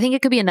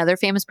be another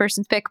famous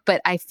person's pick, but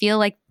I feel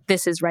like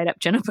this is right up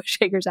Jenna Bush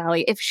Hager's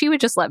alley. If she would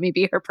just let me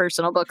be her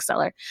personal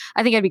bookseller,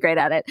 I think I'd be great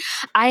at it.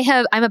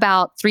 I'm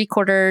about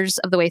 3/4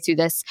 of the way through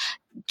this.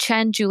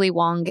 Chen Julie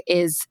Wong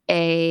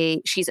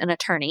she's an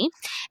attorney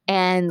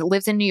and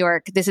lives in New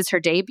York. This is her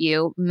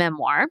debut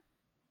memoir.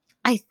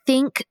 I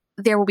think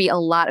there will be a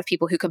lot of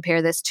people who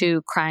compare this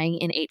to Crying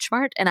in H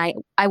Mart, and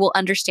I will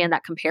understand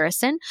that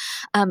comparison.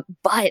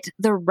 But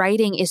the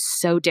writing is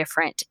so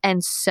different,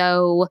 and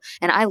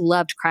I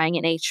loved Crying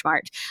in H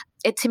Mart.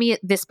 To me,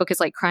 this book is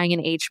like Crying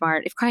in H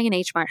Mart. If Crying in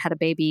H Mart had a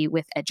baby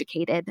with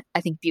Educated, I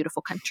think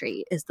Beautiful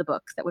Country is the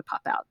book that would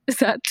pop out.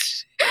 I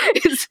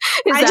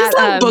just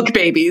love book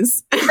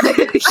babies.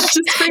 It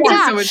just brings me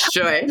so much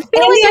joy. I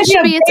feel like there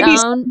should be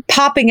its own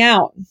popping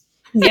out.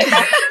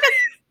 Yeah.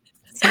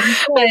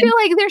 I feel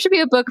like there should be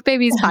a Book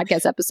Babies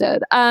podcast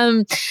episode.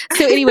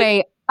 So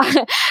anyway,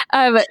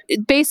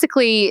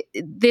 basically,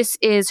 this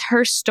is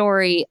her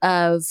story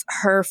of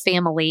her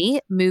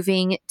family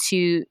moving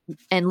to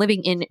and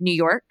living in New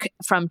York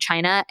from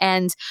China,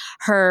 and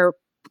her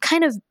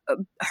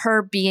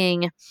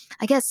being,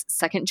 I guess,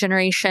 second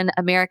generation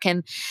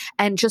American,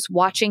 and just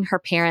watching her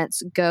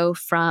parents go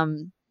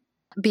from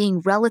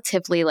being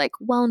relatively like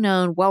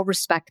well-known,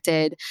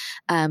 well-respected,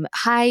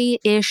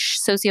 high-ish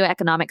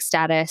socioeconomic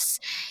status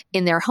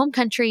in their home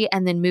country,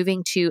 and then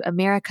moving to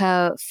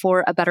America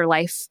for a better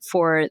life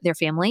for their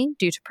family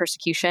due to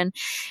persecution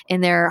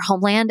in their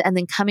homeland, and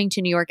then coming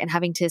to New York and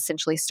having to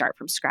essentially start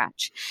from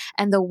scratch.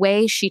 And the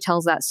way she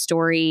tells that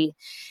story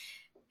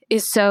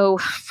is so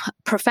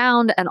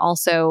profound and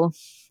also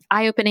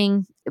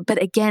eye-opening.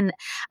 But again,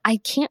 I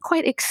can't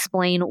quite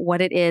explain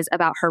what it is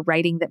about her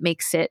writing that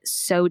makes it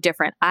so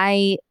different.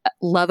 I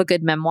love a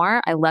good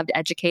memoir. I loved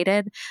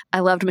Educated. I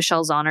loved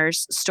Michelle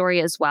Zauner's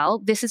story as well.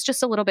 This is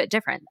just a little bit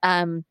different.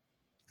 And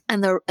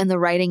the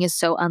writing is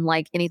so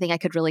unlike anything I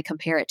could really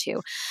compare it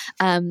to.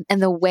 And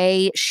the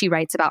way she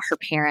writes about her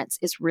parents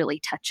is really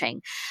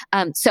touching.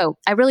 So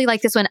I really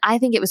like this one. I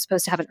think it was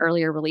supposed to have an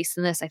earlier release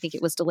than this. I think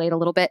it was delayed a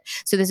little bit.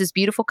 So this is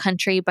Beautiful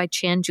Country by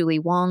Chen Julie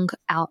Wong,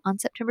 out on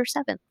September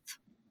 7th.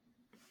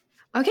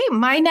 Okay,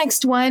 my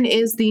next one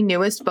is the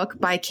newest book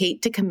by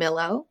Kate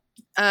DiCamillo,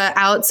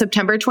 out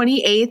September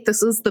 28th.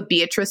 This is The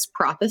Beatrice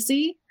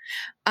Prophecy.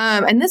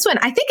 And this one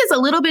I think is a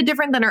little bit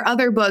different than her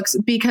other books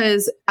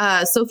because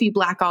Sophie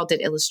Blackall did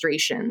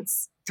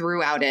illustrations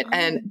throughout it,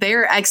 and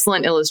they're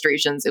excellent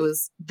illustrations. It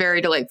was very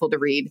delightful to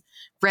read.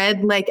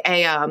 Read like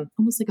a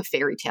almost like a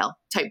fairy tale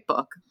type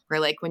book,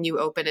 where like when you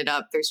open it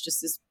up, there's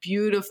just this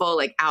beautiful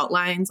like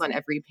outlines on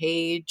every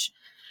page.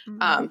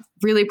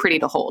 Really pretty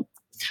to hold.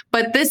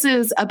 But this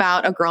is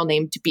about a girl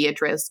named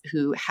Beatrice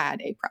who had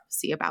a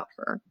prophecy about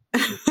her.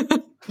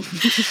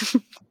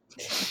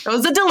 That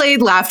was a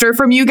delayed laughter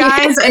from you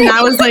guys, and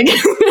that was like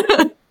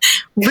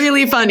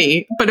really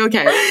funny, but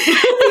okay.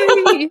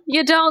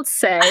 You don't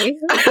say.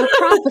 A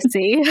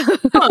prophecy.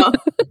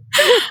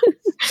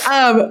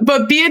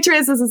 But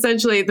Beatrice is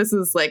essentially, this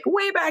is like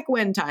way back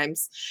when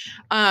times,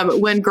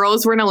 when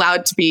girls weren't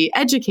allowed to be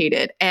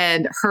educated,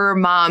 and her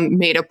mom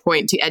made a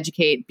point to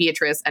educate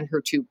Beatrice and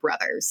her two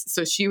brothers.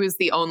 So she was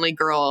the only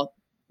girl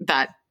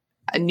that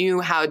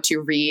knew how to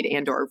read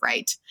and or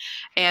write.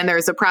 And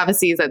there's a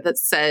prophecy that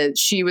said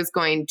she was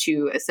going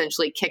to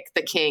essentially kick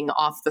the king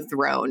off the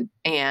throne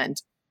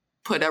and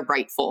put a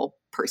rightful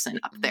person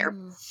up there.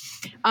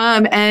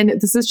 And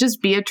this is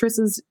just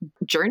Beatrice's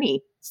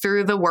journey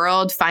through the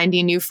world,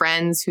 finding new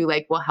friends who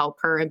like will help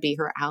her and be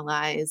her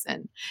allies.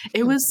 And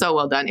it was so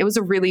well done. It was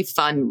a really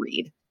fun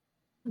read.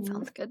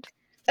 Sounds good.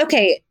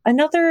 Okay,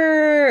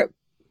 another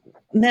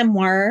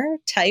memoir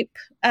type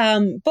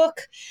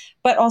book,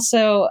 but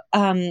also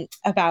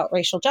about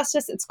racial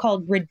justice. It's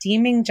called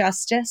Redeeming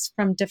Justice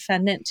from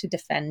Defendant to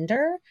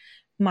Defender,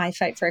 My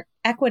Fight for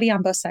Equity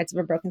on Both Sides of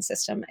a Broken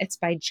System. It's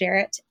by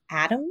Jarrett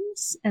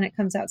Adams, and it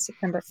comes out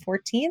September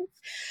 14th.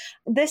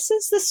 This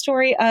is the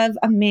story of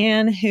a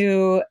man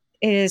who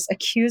is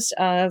accused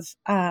of,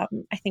 I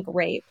think,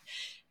 rape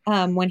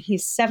when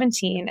he's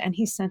 17, and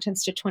he's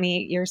sentenced to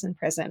 28 years in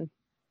prison.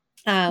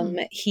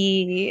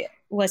 He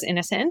was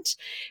innocent,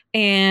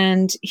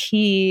 and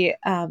he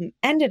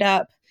ended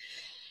up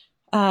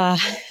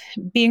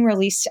being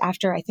released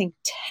after, I think,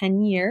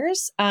 10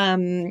 years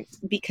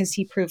because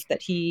he proved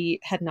that he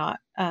had not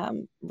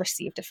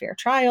received a fair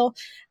trial.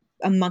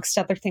 Amongst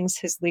other things,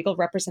 his legal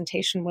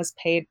representation was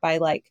paid by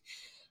like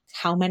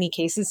how many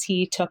cases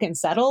he took and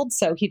settled.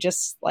 So he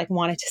just like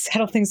wanted to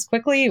settle things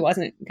quickly. He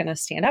wasn't going to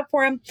stand up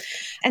for him.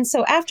 And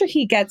so after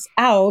he gets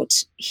out,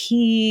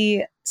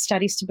 he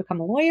studies to become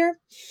a lawyer.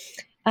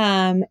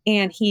 And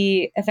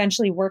he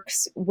eventually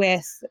works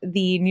with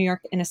the New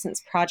York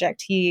Innocence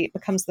Project. He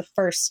becomes the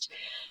first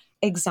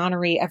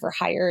exoneree ever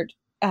hired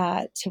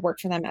to work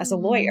for them as a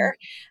lawyer.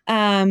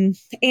 And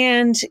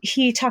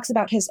he talks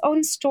about his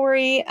own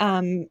story,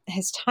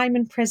 his time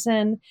in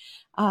prison,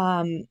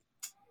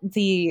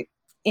 the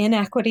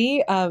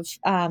inequity of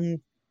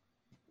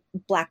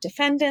Black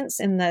defendants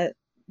in the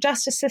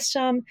justice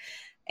system.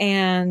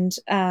 And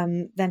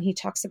then he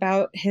talks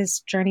about his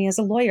journey as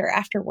a lawyer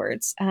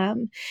afterwards.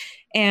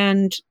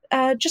 And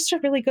just a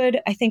really good,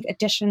 I think,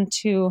 addition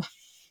to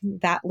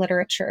that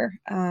literature.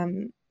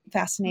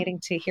 Fascinating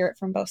to hear it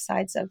from both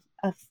sides of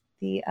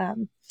the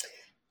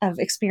of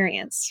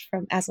experience,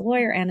 from as a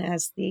lawyer and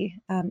as the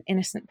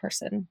innocent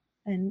person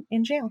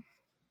in jail.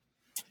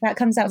 That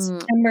comes out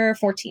September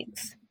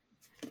 14th.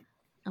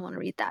 I want to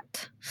read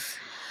that.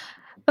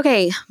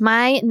 Okay,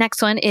 my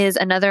next one is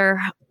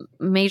another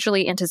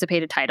majorly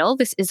anticipated title.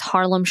 This is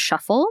Harlem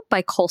Shuffle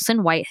by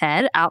Colson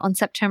Whitehead, out on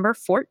September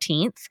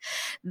 14th.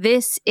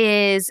 It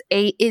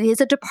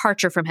is a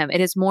departure from him.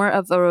 It is more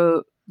of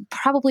a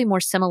probably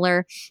more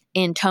similar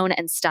in tone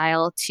and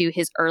style to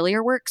his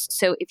earlier works.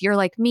 So if you're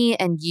like me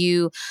and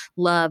you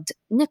loved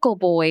Nickel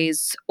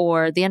Boys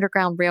or The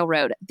Underground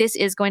Railroad, this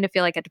is going to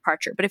feel like a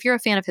departure. But if you're a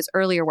fan of his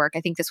earlier work,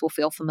 I think this will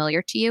feel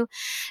familiar to you.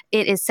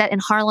 It is set in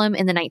Harlem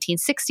in the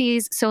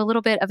 1960s, so a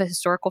little bit of a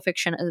historical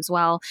fiction as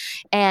well.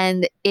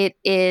 And it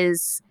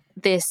is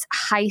this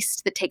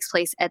heist that takes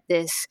place at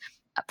this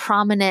a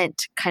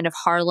prominent kind of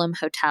Harlem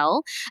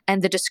hotel,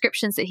 and the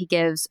descriptions that he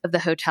gives of the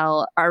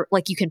hotel are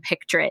like, you can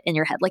picture it in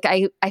your head. Like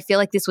I feel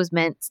like this was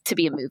meant to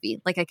be a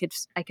movie. Like I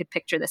could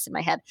picture this in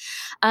my head.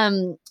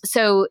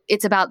 So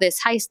it's about this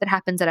heist that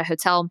happens at a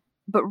hotel,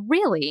 but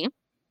really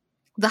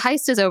the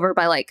heist is over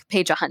by like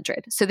page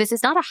 100. So this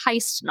is not a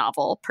heist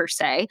novel per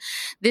se.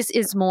 This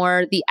is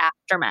more the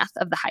aftermath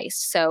of the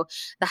heist. So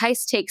the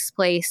heist takes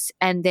place,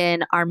 and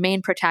then our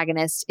main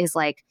protagonist is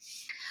like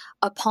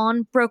a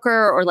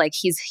pawnbroker, or like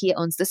he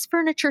owns this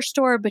furniture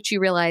store, but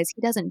you realize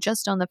he doesn't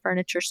just own the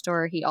furniture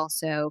store. He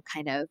also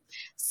kind of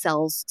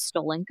sells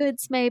stolen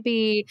goods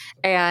maybe,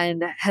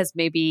 and has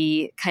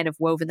maybe kind of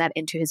woven that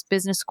into his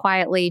business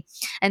quietly.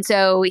 And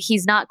so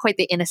he's not quite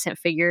the innocent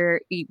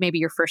figure maybe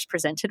you're first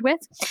presented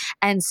with.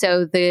 And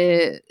so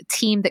the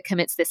team that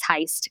commits this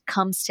heist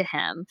comes to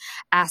him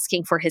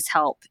asking for his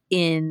help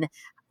in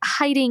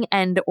hiding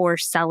and or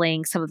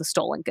selling some of the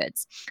stolen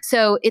goods.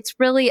 So it's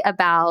really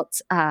about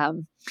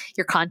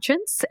your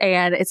conscience,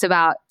 and it's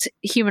about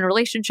human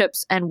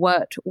relationships and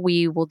what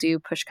we will do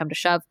push come to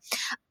shove.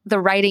 The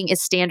writing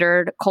is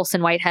standard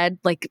Colson Whitehead,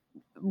 like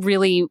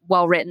really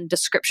well written.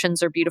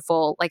 Descriptions are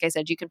beautiful. Like I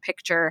said, you can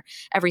picture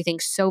everything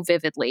so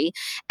vividly.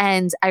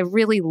 And I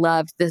really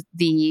loved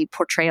the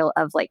portrayal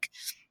of like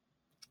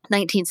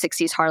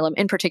 1960s Harlem,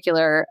 in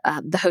particular,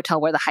 the hotel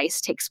where the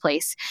heist takes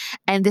place.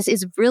 And this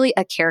is really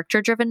a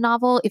character-driven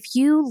novel. If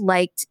you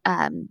liked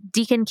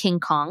Deacon King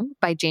Kong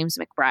by James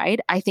McBride,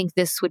 I think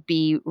this would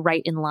be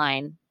right in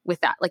line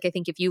with that. Like, I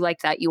think if you like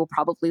that, you will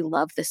probably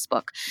love this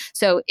book.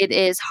 So it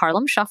is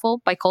Harlem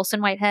Shuffle by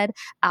Colson Whitehead,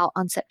 out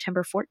on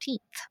September 14th.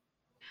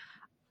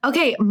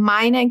 Okay,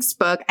 my next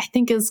book I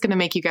think is going to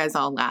make you guys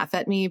all laugh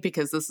at me,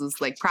 because this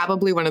is like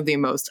probably one of the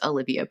most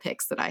Olivia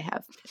picks that I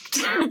have picked.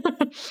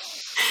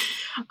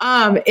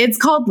 It's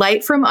called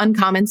Light from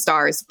Uncommon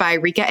Stars by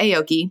Rika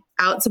Aoki,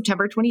 out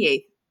September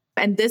 28th.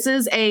 And this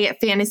is a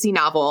fantasy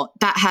novel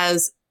that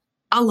has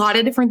a lot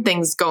of different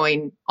things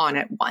going on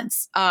at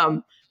once.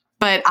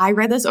 But I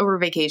read this over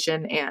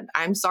vacation, and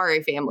I'm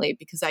sorry, family,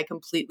 because I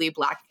completely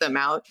blacked them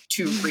out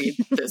to read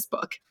this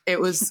book. It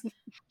was,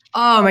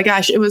 oh my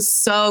gosh, it was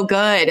so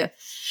good.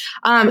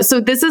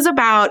 So this is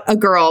about a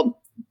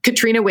girl,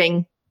 Katrina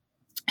Wing,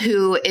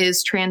 who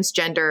is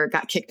transgender,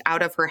 got kicked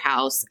out of her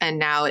house, and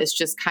now is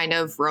just kind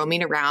of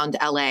roaming around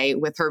LA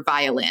with her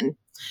violin,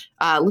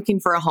 looking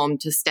for a home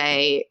to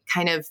stay,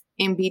 kind of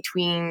in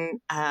between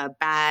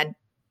bad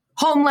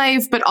home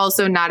life, but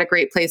also not a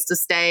great place to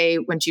stay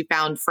when she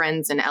found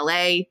friends in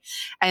LA.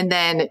 And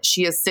then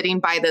she is sitting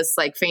by this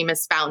like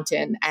famous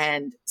fountain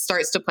and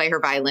starts to play her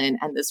violin.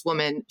 And this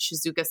woman,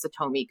 Shizuka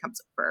Satomi,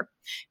 comes over,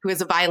 who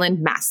is a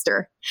violin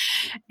master.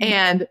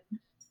 And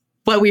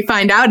what we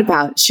find out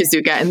about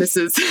Shizuka, and this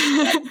is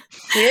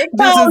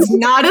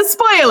not a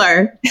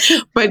spoiler,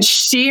 but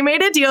she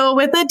made a deal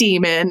with a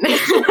demon. There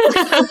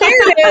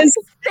it is.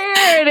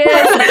 There it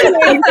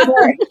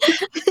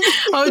is.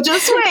 Oh,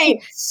 just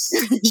wait.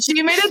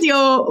 She made a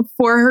deal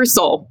for her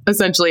soul,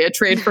 essentially a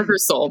trade for her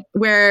soul,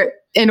 where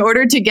in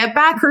order to get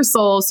back her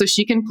soul so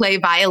she can play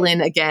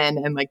violin again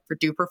and like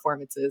do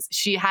performances,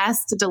 she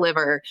has to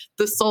deliver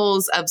the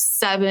souls of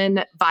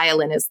 7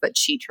 violinists that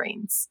she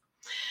trains.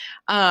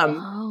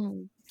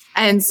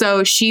 And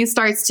so she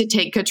starts to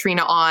take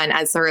Katrina on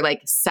as her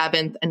like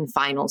 7th and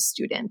final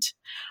student.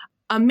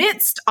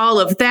 Amidst all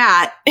of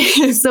that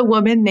is a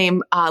woman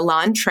named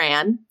Lan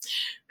Tran,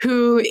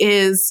 who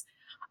is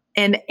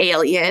an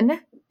alien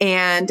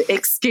and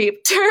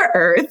escaped to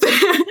Earth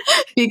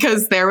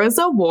because there was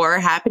a war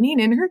happening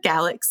in her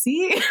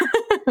galaxy.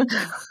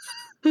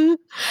 I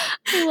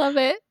love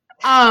it.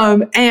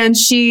 And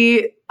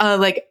she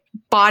like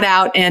bought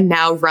out and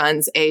now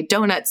runs a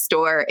donut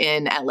store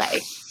in LA.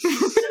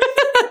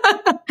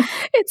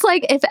 It's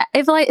like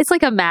if like it's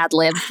like a Mad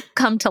Lib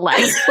come to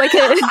life, like a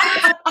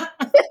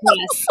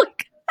yes,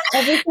 like,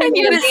 and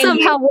yet it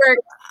somehow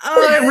worked.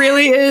 Oh, it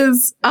really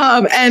is.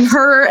 And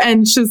her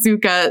and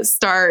Shizuka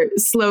start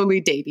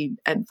slowly dating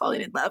and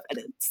falling in love, and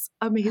it's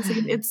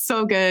amazing. It's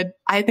so good.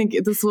 I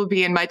think this will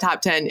be in my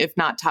top 10, if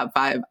not top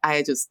 5.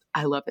 I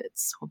love it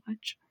so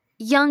much.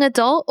 Young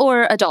adult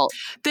or adult?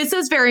 This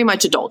is very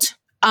much adult.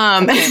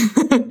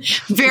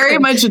 Very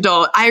much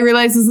adult. I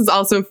realize this is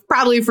also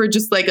probably for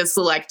just like a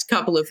select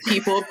couple of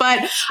people, but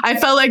I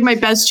felt like my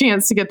best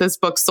chance to get this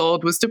book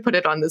sold was to put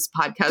it on this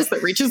podcast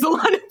that reaches a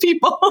lot of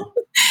people.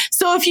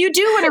 So if you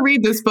do want to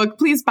read this book,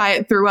 please buy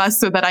it through us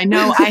so that I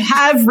know I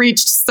have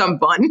reached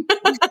someone.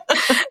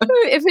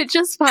 If it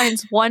just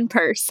finds one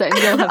person,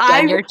 you'll have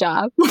done your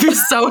job. I'm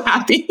so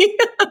happy.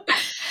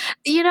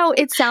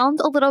 It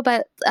sounds a little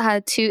bit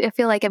too, I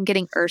feel like I'm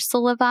getting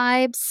Ursula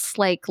vibes,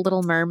 like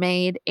Little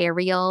Mermaid,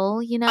 Ariel,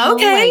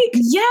 Okay, like,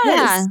 yes.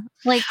 Yeah,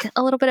 like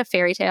a little bit of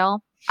fairy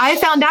tale. I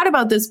found out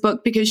about this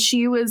book because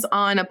she was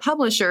on a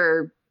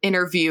publisher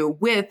interview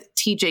with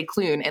TJ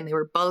Klune, and they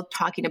were both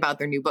talking about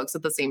their new books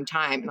at the same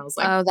time. And I was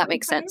like, oh, that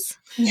makes sense.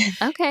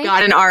 Okay.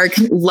 Got an arc,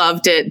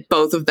 loved it.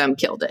 Both of them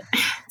killed it.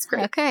 It's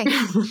great. Okay.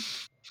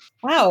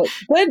 Wow.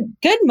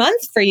 Good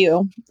month for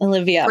you,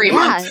 Olivia. Great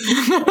month.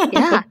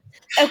 Yeah.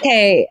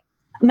 Okay.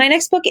 My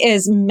next book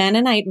is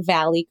Mennonite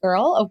Valley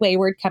Girl, A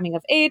Wayward Coming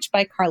of Age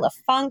by Carla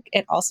Funk.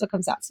 It also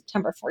comes out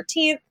September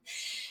 14th.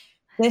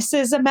 This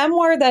is a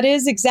memoir that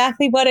is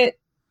exactly what it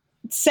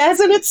says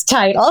in its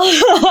title.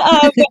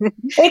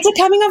 It's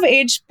a coming of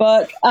age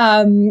book.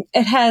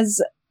 It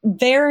has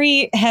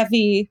very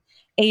heavy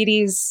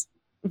 80s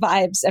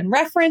vibes and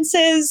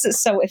references.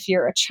 So if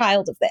you're a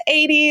child of the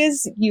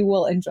 80s, you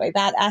will enjoy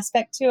that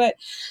aspect to it.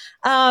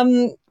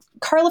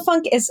 Carla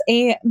Funk is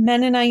a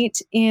Mennonite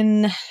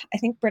in, I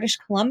think, British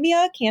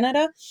Columbia,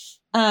 Canada.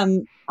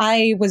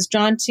 I was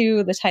drawn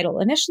to the title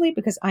initially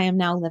because I am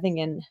now living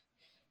in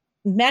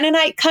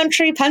Mennonite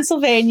country,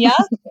 Pennsylvania.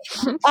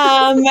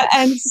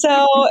 And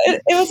so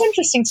it was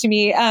interesting to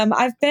me.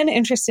 I've been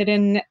interested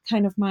in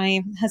kind of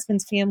my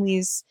husband's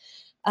family's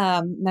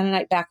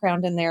Mennonite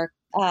background and their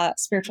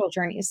spiritual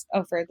journeys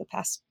over the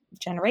past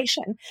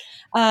generation.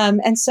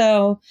 And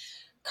so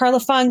Carla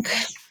Funk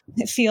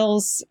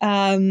feels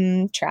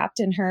trapped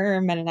in her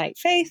Mennonite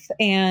faith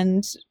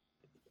and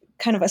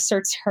kind of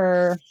asserts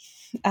her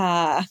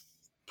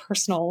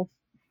personal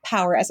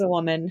power as a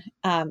woman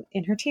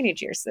in her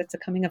teenage years. It's a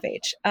coming of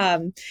age.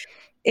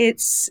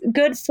 It's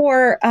good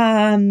for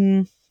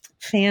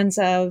fans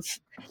of,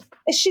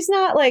 she's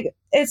not like,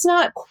 it's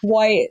not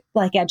quite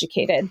like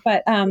educated,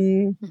 but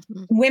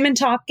women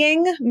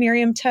talking,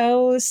 Miriam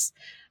Toews,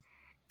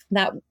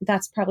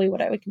 that's probably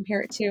what I would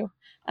compare it to.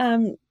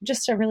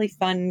 Just a really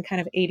fun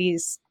kind of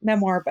 80s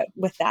memoir, but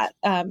with that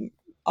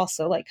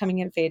also like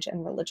coming of age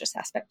and religious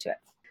aspect to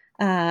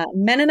it.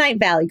 Mennonite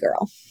Valley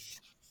Girl.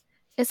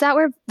 Is that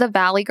where the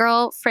Valley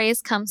Girl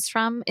phrase comes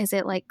from? Is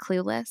it like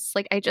Clueless?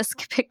 Like I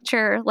just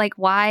picture like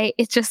why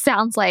it just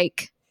sounds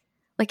like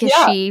is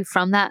she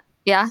from that?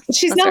 Yeah.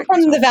 She's not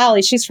from the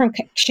Valley. She's from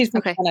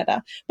okay.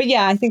 Canada. But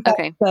yeah, I think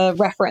that's the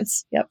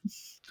reference. Yep.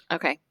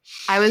 Okay.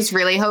 I was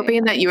really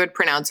hoping that you would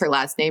pronounce her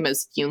last name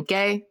as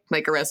Funke,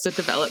 like Arrested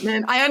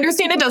Development. I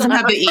understand it doesn't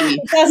have the E.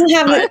 It doesn't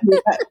have the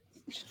E.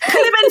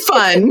 Could have been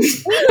fun.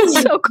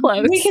 So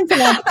close. We can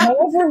pronounce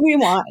whatever we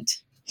want.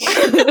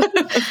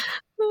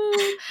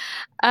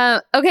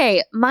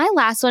 Okay, my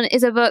last one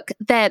is a book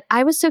that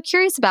I was so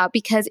curious about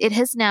because it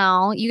has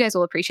now, you guys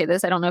will appreciate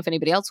this, I don't know if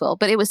anybody else will,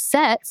 but it was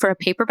set for a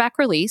paperback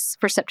release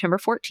for September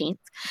 14th,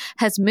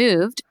 has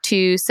moved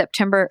to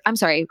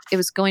it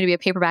was going to be a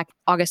paperback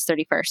August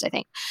 31st, I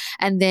think,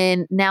 and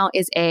then now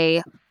is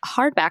a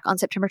hardback on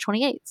September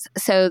 28th.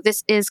 So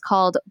this is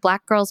called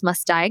Black Girls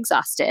Must Die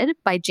Exhausted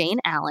by Jane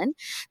Allen.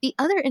 The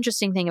other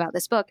interesting thing about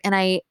this book, and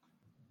I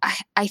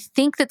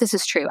think that this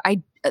is true.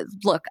 I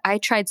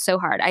tried so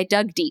hard. I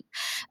dug deep.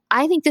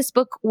 I think this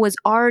book was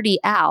already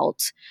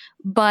out,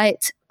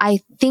 but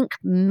I think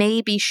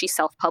maybe she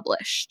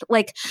self-published.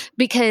 Like,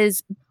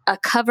 because a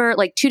cover,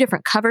 like 2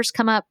 different covers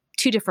come up,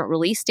 2 different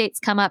release dates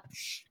come up.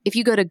 If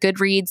you go to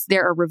Goodreads,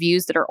 there are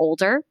reviews that are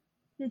older.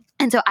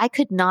 And so I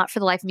could not for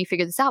the life of me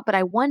figure this out. But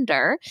I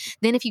wonder,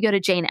 then if you go to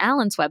Jane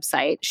Allen's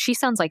website, she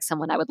sounds like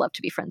someone I would love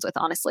to be friends with,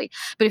 honestly.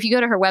 But if you go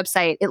to her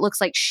website, it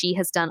looks like she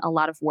has done a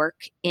lot of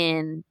work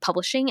in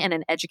publishing and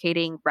in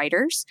educating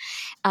writers,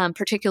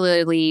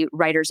 particularly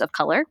writers of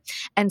color.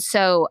 And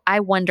so I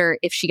wonder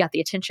if she got the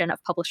attention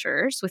of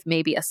publishers with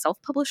maybe a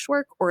self-published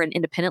work or an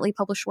independently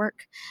published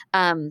work.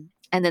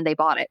 And then they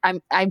bought it.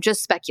 I'm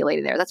just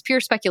speculating there. That's pure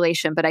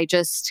speculation, but I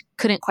just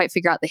couldn't quite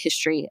figure out the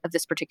history of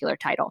this particular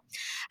title.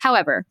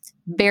 However,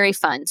 very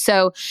fun.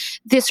 So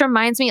this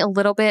reminds me a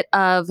little bit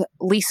of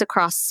Lisa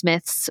Cross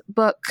Smith's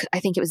book. I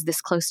think it was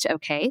This Close to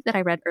Okay that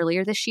I read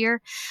earlier this year.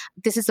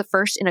 This is the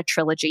first in a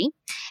trilogy.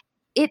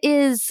 It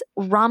is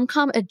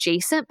rom-com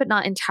adjacent, but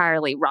not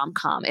entirely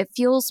rom-com. It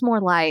feels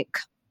more like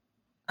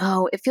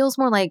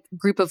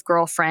group of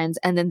girlfriends,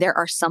 and then there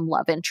are some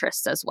love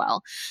interests as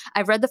well.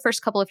 I've read the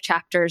first couple of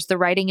chapters. The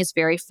writing is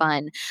very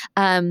fun.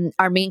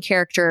 Our main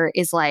character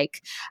is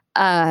like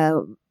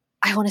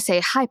I want to say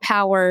high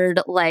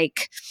powered,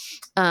 like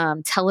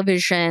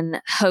television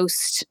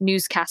host,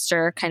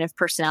 newscaster kind of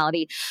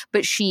personality.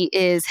 But she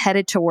is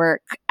headed to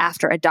work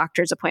after a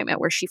doctor's appointment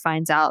where she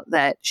finds out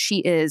that she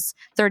is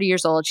 30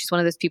 years old. She's one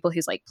of those people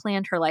who's like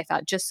planned her life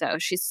out just so.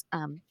 She's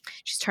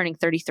turning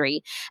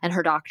 33 and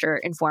her doctor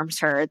informs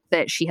her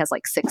that she has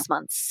like 6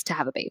 months to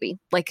have a baby,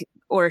 like,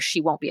 or she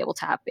won't be able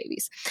to have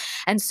babies.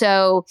 And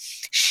so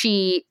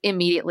she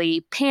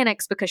immediately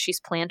panics because she's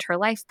planned her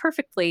life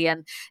perfectly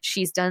and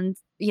she's done,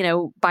 you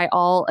know, by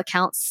all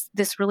accounts,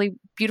 this really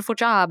beautiful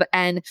job.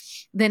 And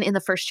then in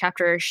the first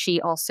chapter, she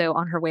also,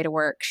 on her way to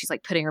work, she's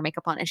like putting her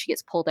makeup on and she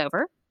gets pulled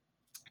over.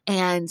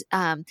 And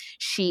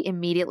she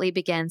immediately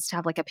begins to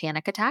have like a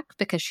panic attack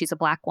because she's a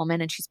Black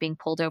woman and she's being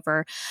pulled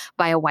over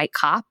by a white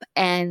cop.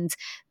 And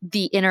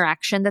the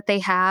interaction that they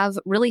have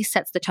really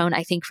sets the tone,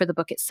 I think, for the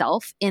book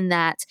itself, in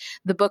that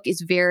the book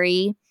is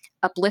very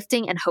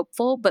uplifting and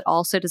hopeful, but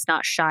also does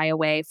not shy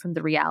away from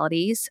the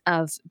realities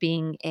of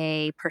being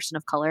a person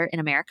of color in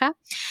America.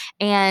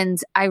 And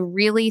I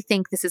really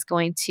think this is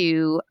going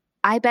to,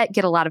 I bet,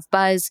 get a lot of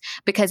buzz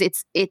because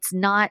it's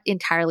not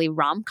entirely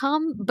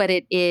rom-com, but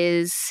it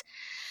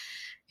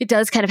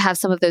does kind of have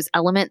some of those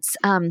elements.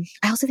 I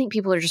also think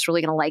people are just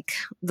really going to like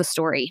the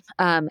story.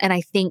 And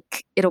I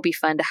think it'll be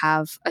fun to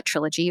have a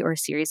trilogy or a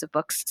series of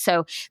books.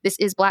 So this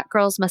is Black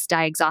Girls Must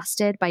Die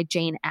Exhausted by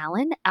Jane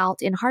Allen,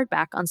 out in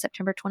hardback on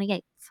September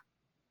 28th.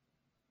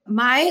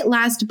 My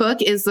last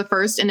book is the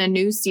first in a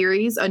new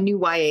series, a new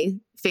YA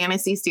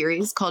fantasy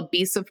series called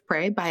Beasts of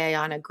Prey by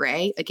Ayana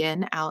Gray,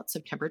 again out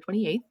September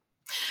 28th.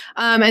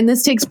 And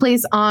this takes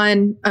place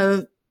on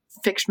a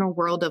fictional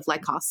world of El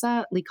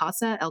Casa.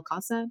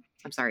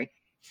 I'm sorry.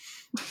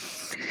 It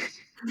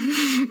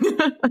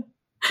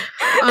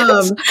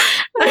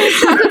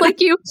sounded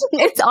like you,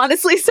 it's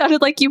honestly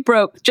sounded like you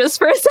broke just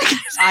for a second.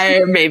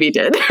 I maybe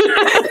did.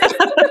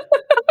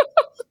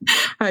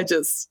 I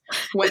just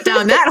went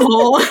down that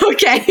hole.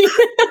 Okay.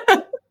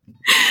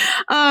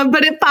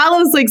 But it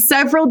follows like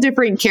several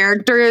different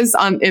characters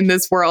in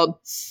this world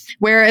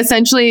where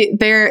essentially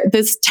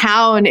this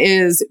town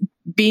is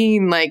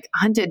being like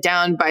hunted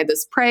down by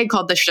this prey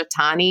called the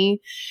Shatani,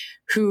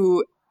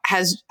 who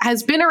has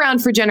been around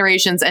for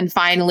generations, and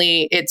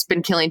finally it's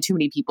been killing too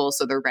many people,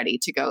 so they're ready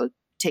to go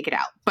take it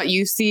out. But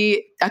you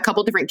see a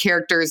couple different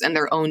characters and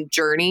their own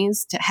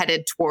journeys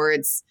headed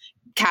towards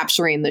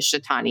capturing the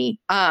Shatani.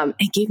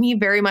 It gave me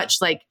very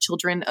much like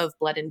Children of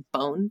Blood and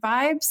Bone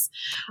vibes.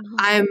 Mm-hmm.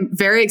 I'm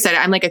very excited.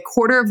 I'm like a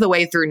quarter of the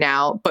way through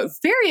now, but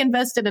very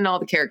invested in all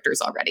the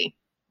characters already.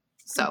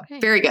 So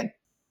Very good.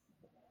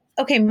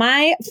 Okay,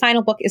 my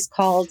final book is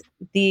called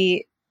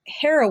The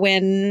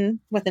Heroine,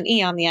 with an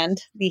E on the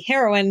end, The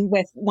Heroine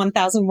with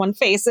 1001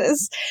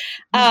 Faces.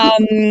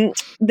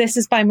 This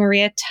is by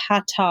Maria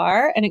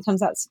Tatar, and it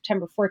comes out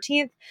September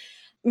 14th.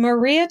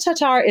 Maria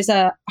Tatar is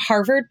a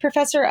Harvard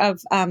professor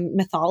of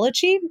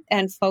mythology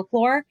and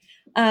folklore,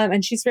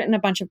 and she's written a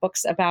bunch of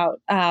books about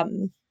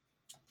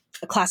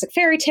classic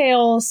fairy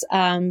tales,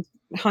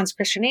 Hans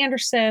Christian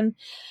Andersen.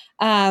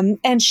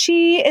 And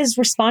she is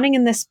responding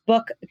in this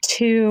book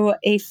to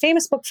a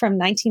famous book from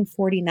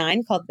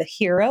 1949 called The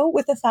Hero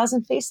with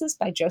 1,000 Faces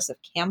by Joseph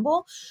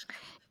Campbell,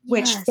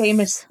 which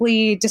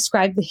famously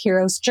described the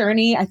hero's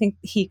journey. I think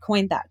he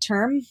coined that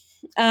term.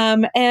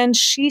 And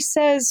she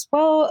says,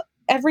 well,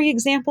 every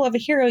example of a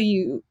hero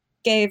you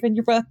gave in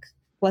your book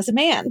was a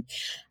man.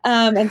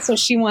 And so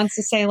she wants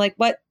to say, like,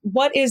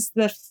 what is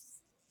the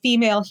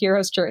female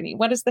hero's journey?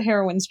 What is the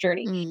heroine's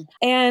journey?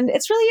 And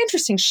it's really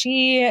interesting.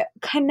 She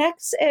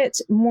connects it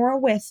more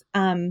with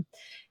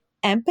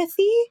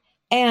empathy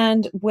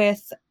and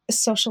with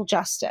social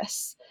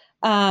justice.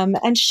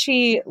 And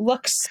she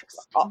looks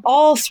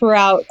all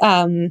throughout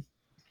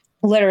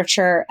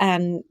literature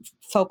and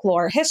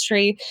folklore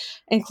history,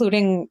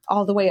 including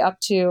all the way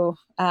up to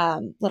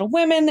Little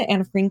Women,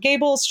 Anne of Green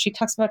Gables. She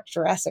talks about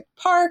Jurassic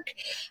Park,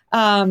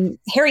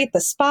 Harriet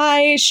the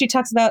Spy. She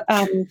talks about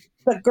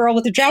the girl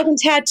with the dragon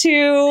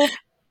tattoo.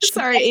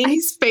 Sorry,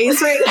 Amy's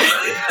face right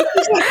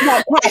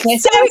now.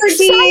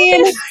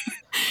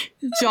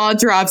 Jaw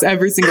drops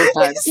every single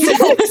time. So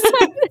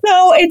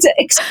it's an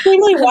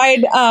extremely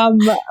wide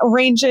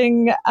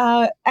ranging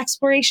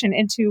exploration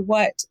into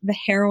what the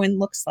heroine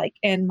looks like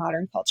in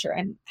modern culture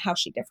and how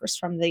she differs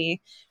from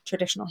the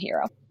traditional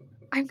hero.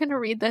 I'm going to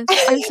read this.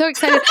 I'm so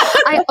excited.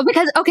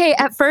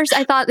 At first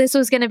I thought this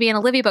was going to be an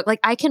Olivia book. Like,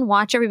 I can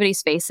watch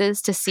everybody's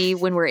faces to see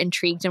when we're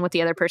intrigued in what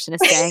the other person is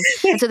saying.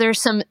 And so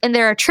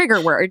there are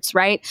trigger words,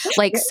 right?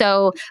 Like,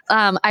 so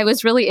I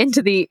was really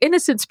into the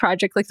Innocence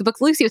Project, like the book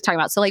Lucy was talking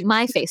about. So like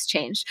my face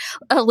changed.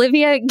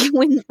 Olivia,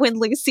 when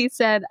Lucy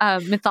said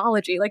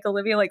mythology, like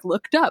Olivia like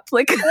looked up,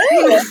 like,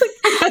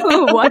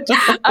 what?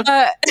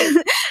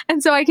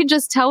 And so I can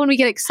just tell when we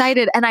get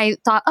excited. And I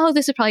thought, oh,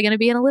 this is probably going to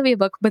be an Olivia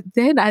book. But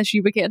then as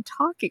you began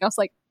talking, I was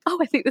like, oh,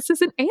 I think this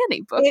is an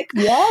Annie book.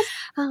 Yes.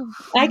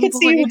 I could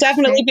see you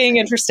definitely being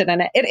interested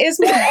in it. It is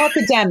more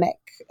academic.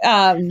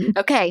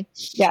 Okay.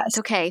 Yes. It's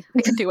okay.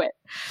 I can do it.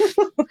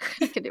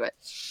 I can do it.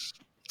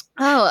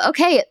 Oh,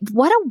 okay.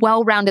 What a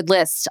well-rounded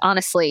list,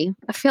 honestly.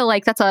 I feel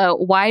like that's a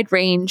wide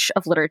range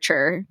of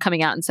literature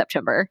coming out in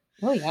September.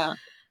 Oh, yeah.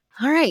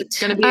 All right. It's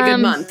going to be a good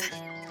month.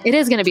 It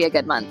is going to be a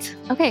good month.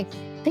 Okay.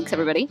 Thanks,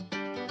 everybody.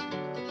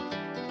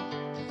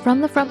 From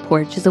the Front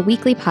Porch is a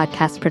weekly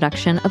podcast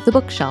production of The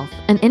Bookshelf,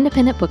 an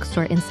independent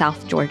bookstore in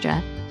South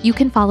Georgia. You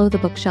can follow The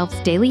Bookshelf's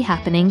daily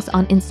happenings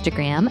on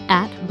Instagram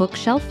at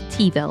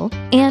BookshelfTville,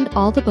 and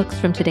all the books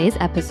from today's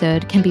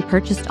episode can be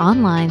purchased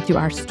online through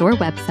our store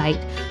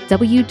website,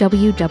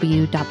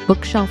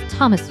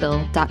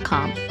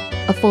 www.bookshelfthomasville.com.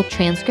 A full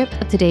transcript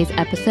of today's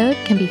episode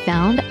can be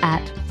found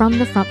at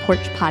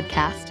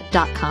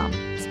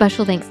FromTheFrontPorchPodcast.com.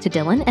 Special thanks to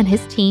Dylan and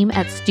his team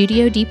at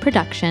Studio D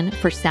Production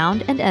for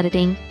sound and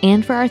editing,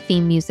 and for our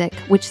theme music,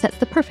 which sets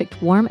the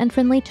perfect warm and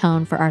friendly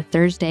tone for our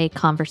Thursday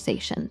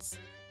conversations.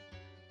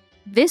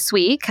 This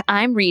week,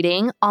 I'm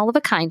reading All of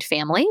a Kind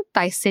Family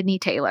by Sydney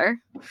Taylor.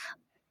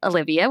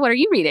 Olivia, what are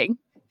you reading?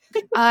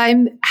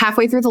 I'm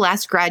halfway through The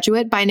Last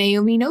Graduate by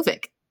Naomi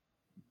Novik.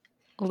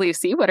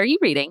 Lucy, what are you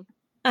reading?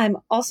 I'm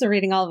also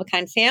reading All of a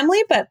Kind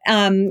Family, but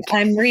I'm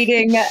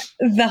reading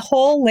The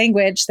Whole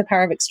Language, The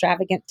Power of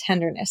Extravagant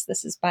Tenderness.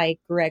 This is by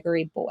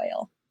Gregory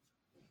Boyle.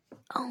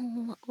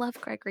 Oh,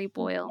 love Gregory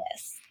Boyle.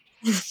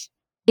 Yes.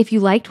 If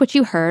you liked what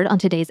you heard on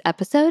today's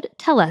episode,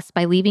 tell us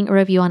by leaving a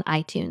review on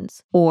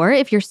iTunes. Or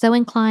if you're so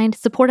inclined,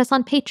 support us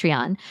on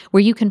Patreon, where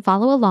you can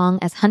follow along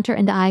as Hunter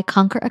and I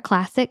conquer a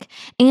classic,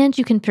 and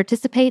you can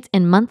participate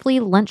in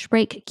monthly lunch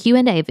break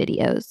Q&A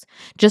videos.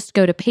 Just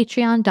go to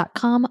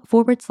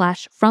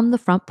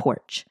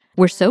patreon.com/FromTheFrontPorch.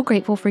 We're so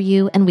grateful for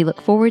you, and we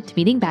look forward to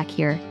meeting back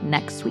here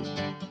next week.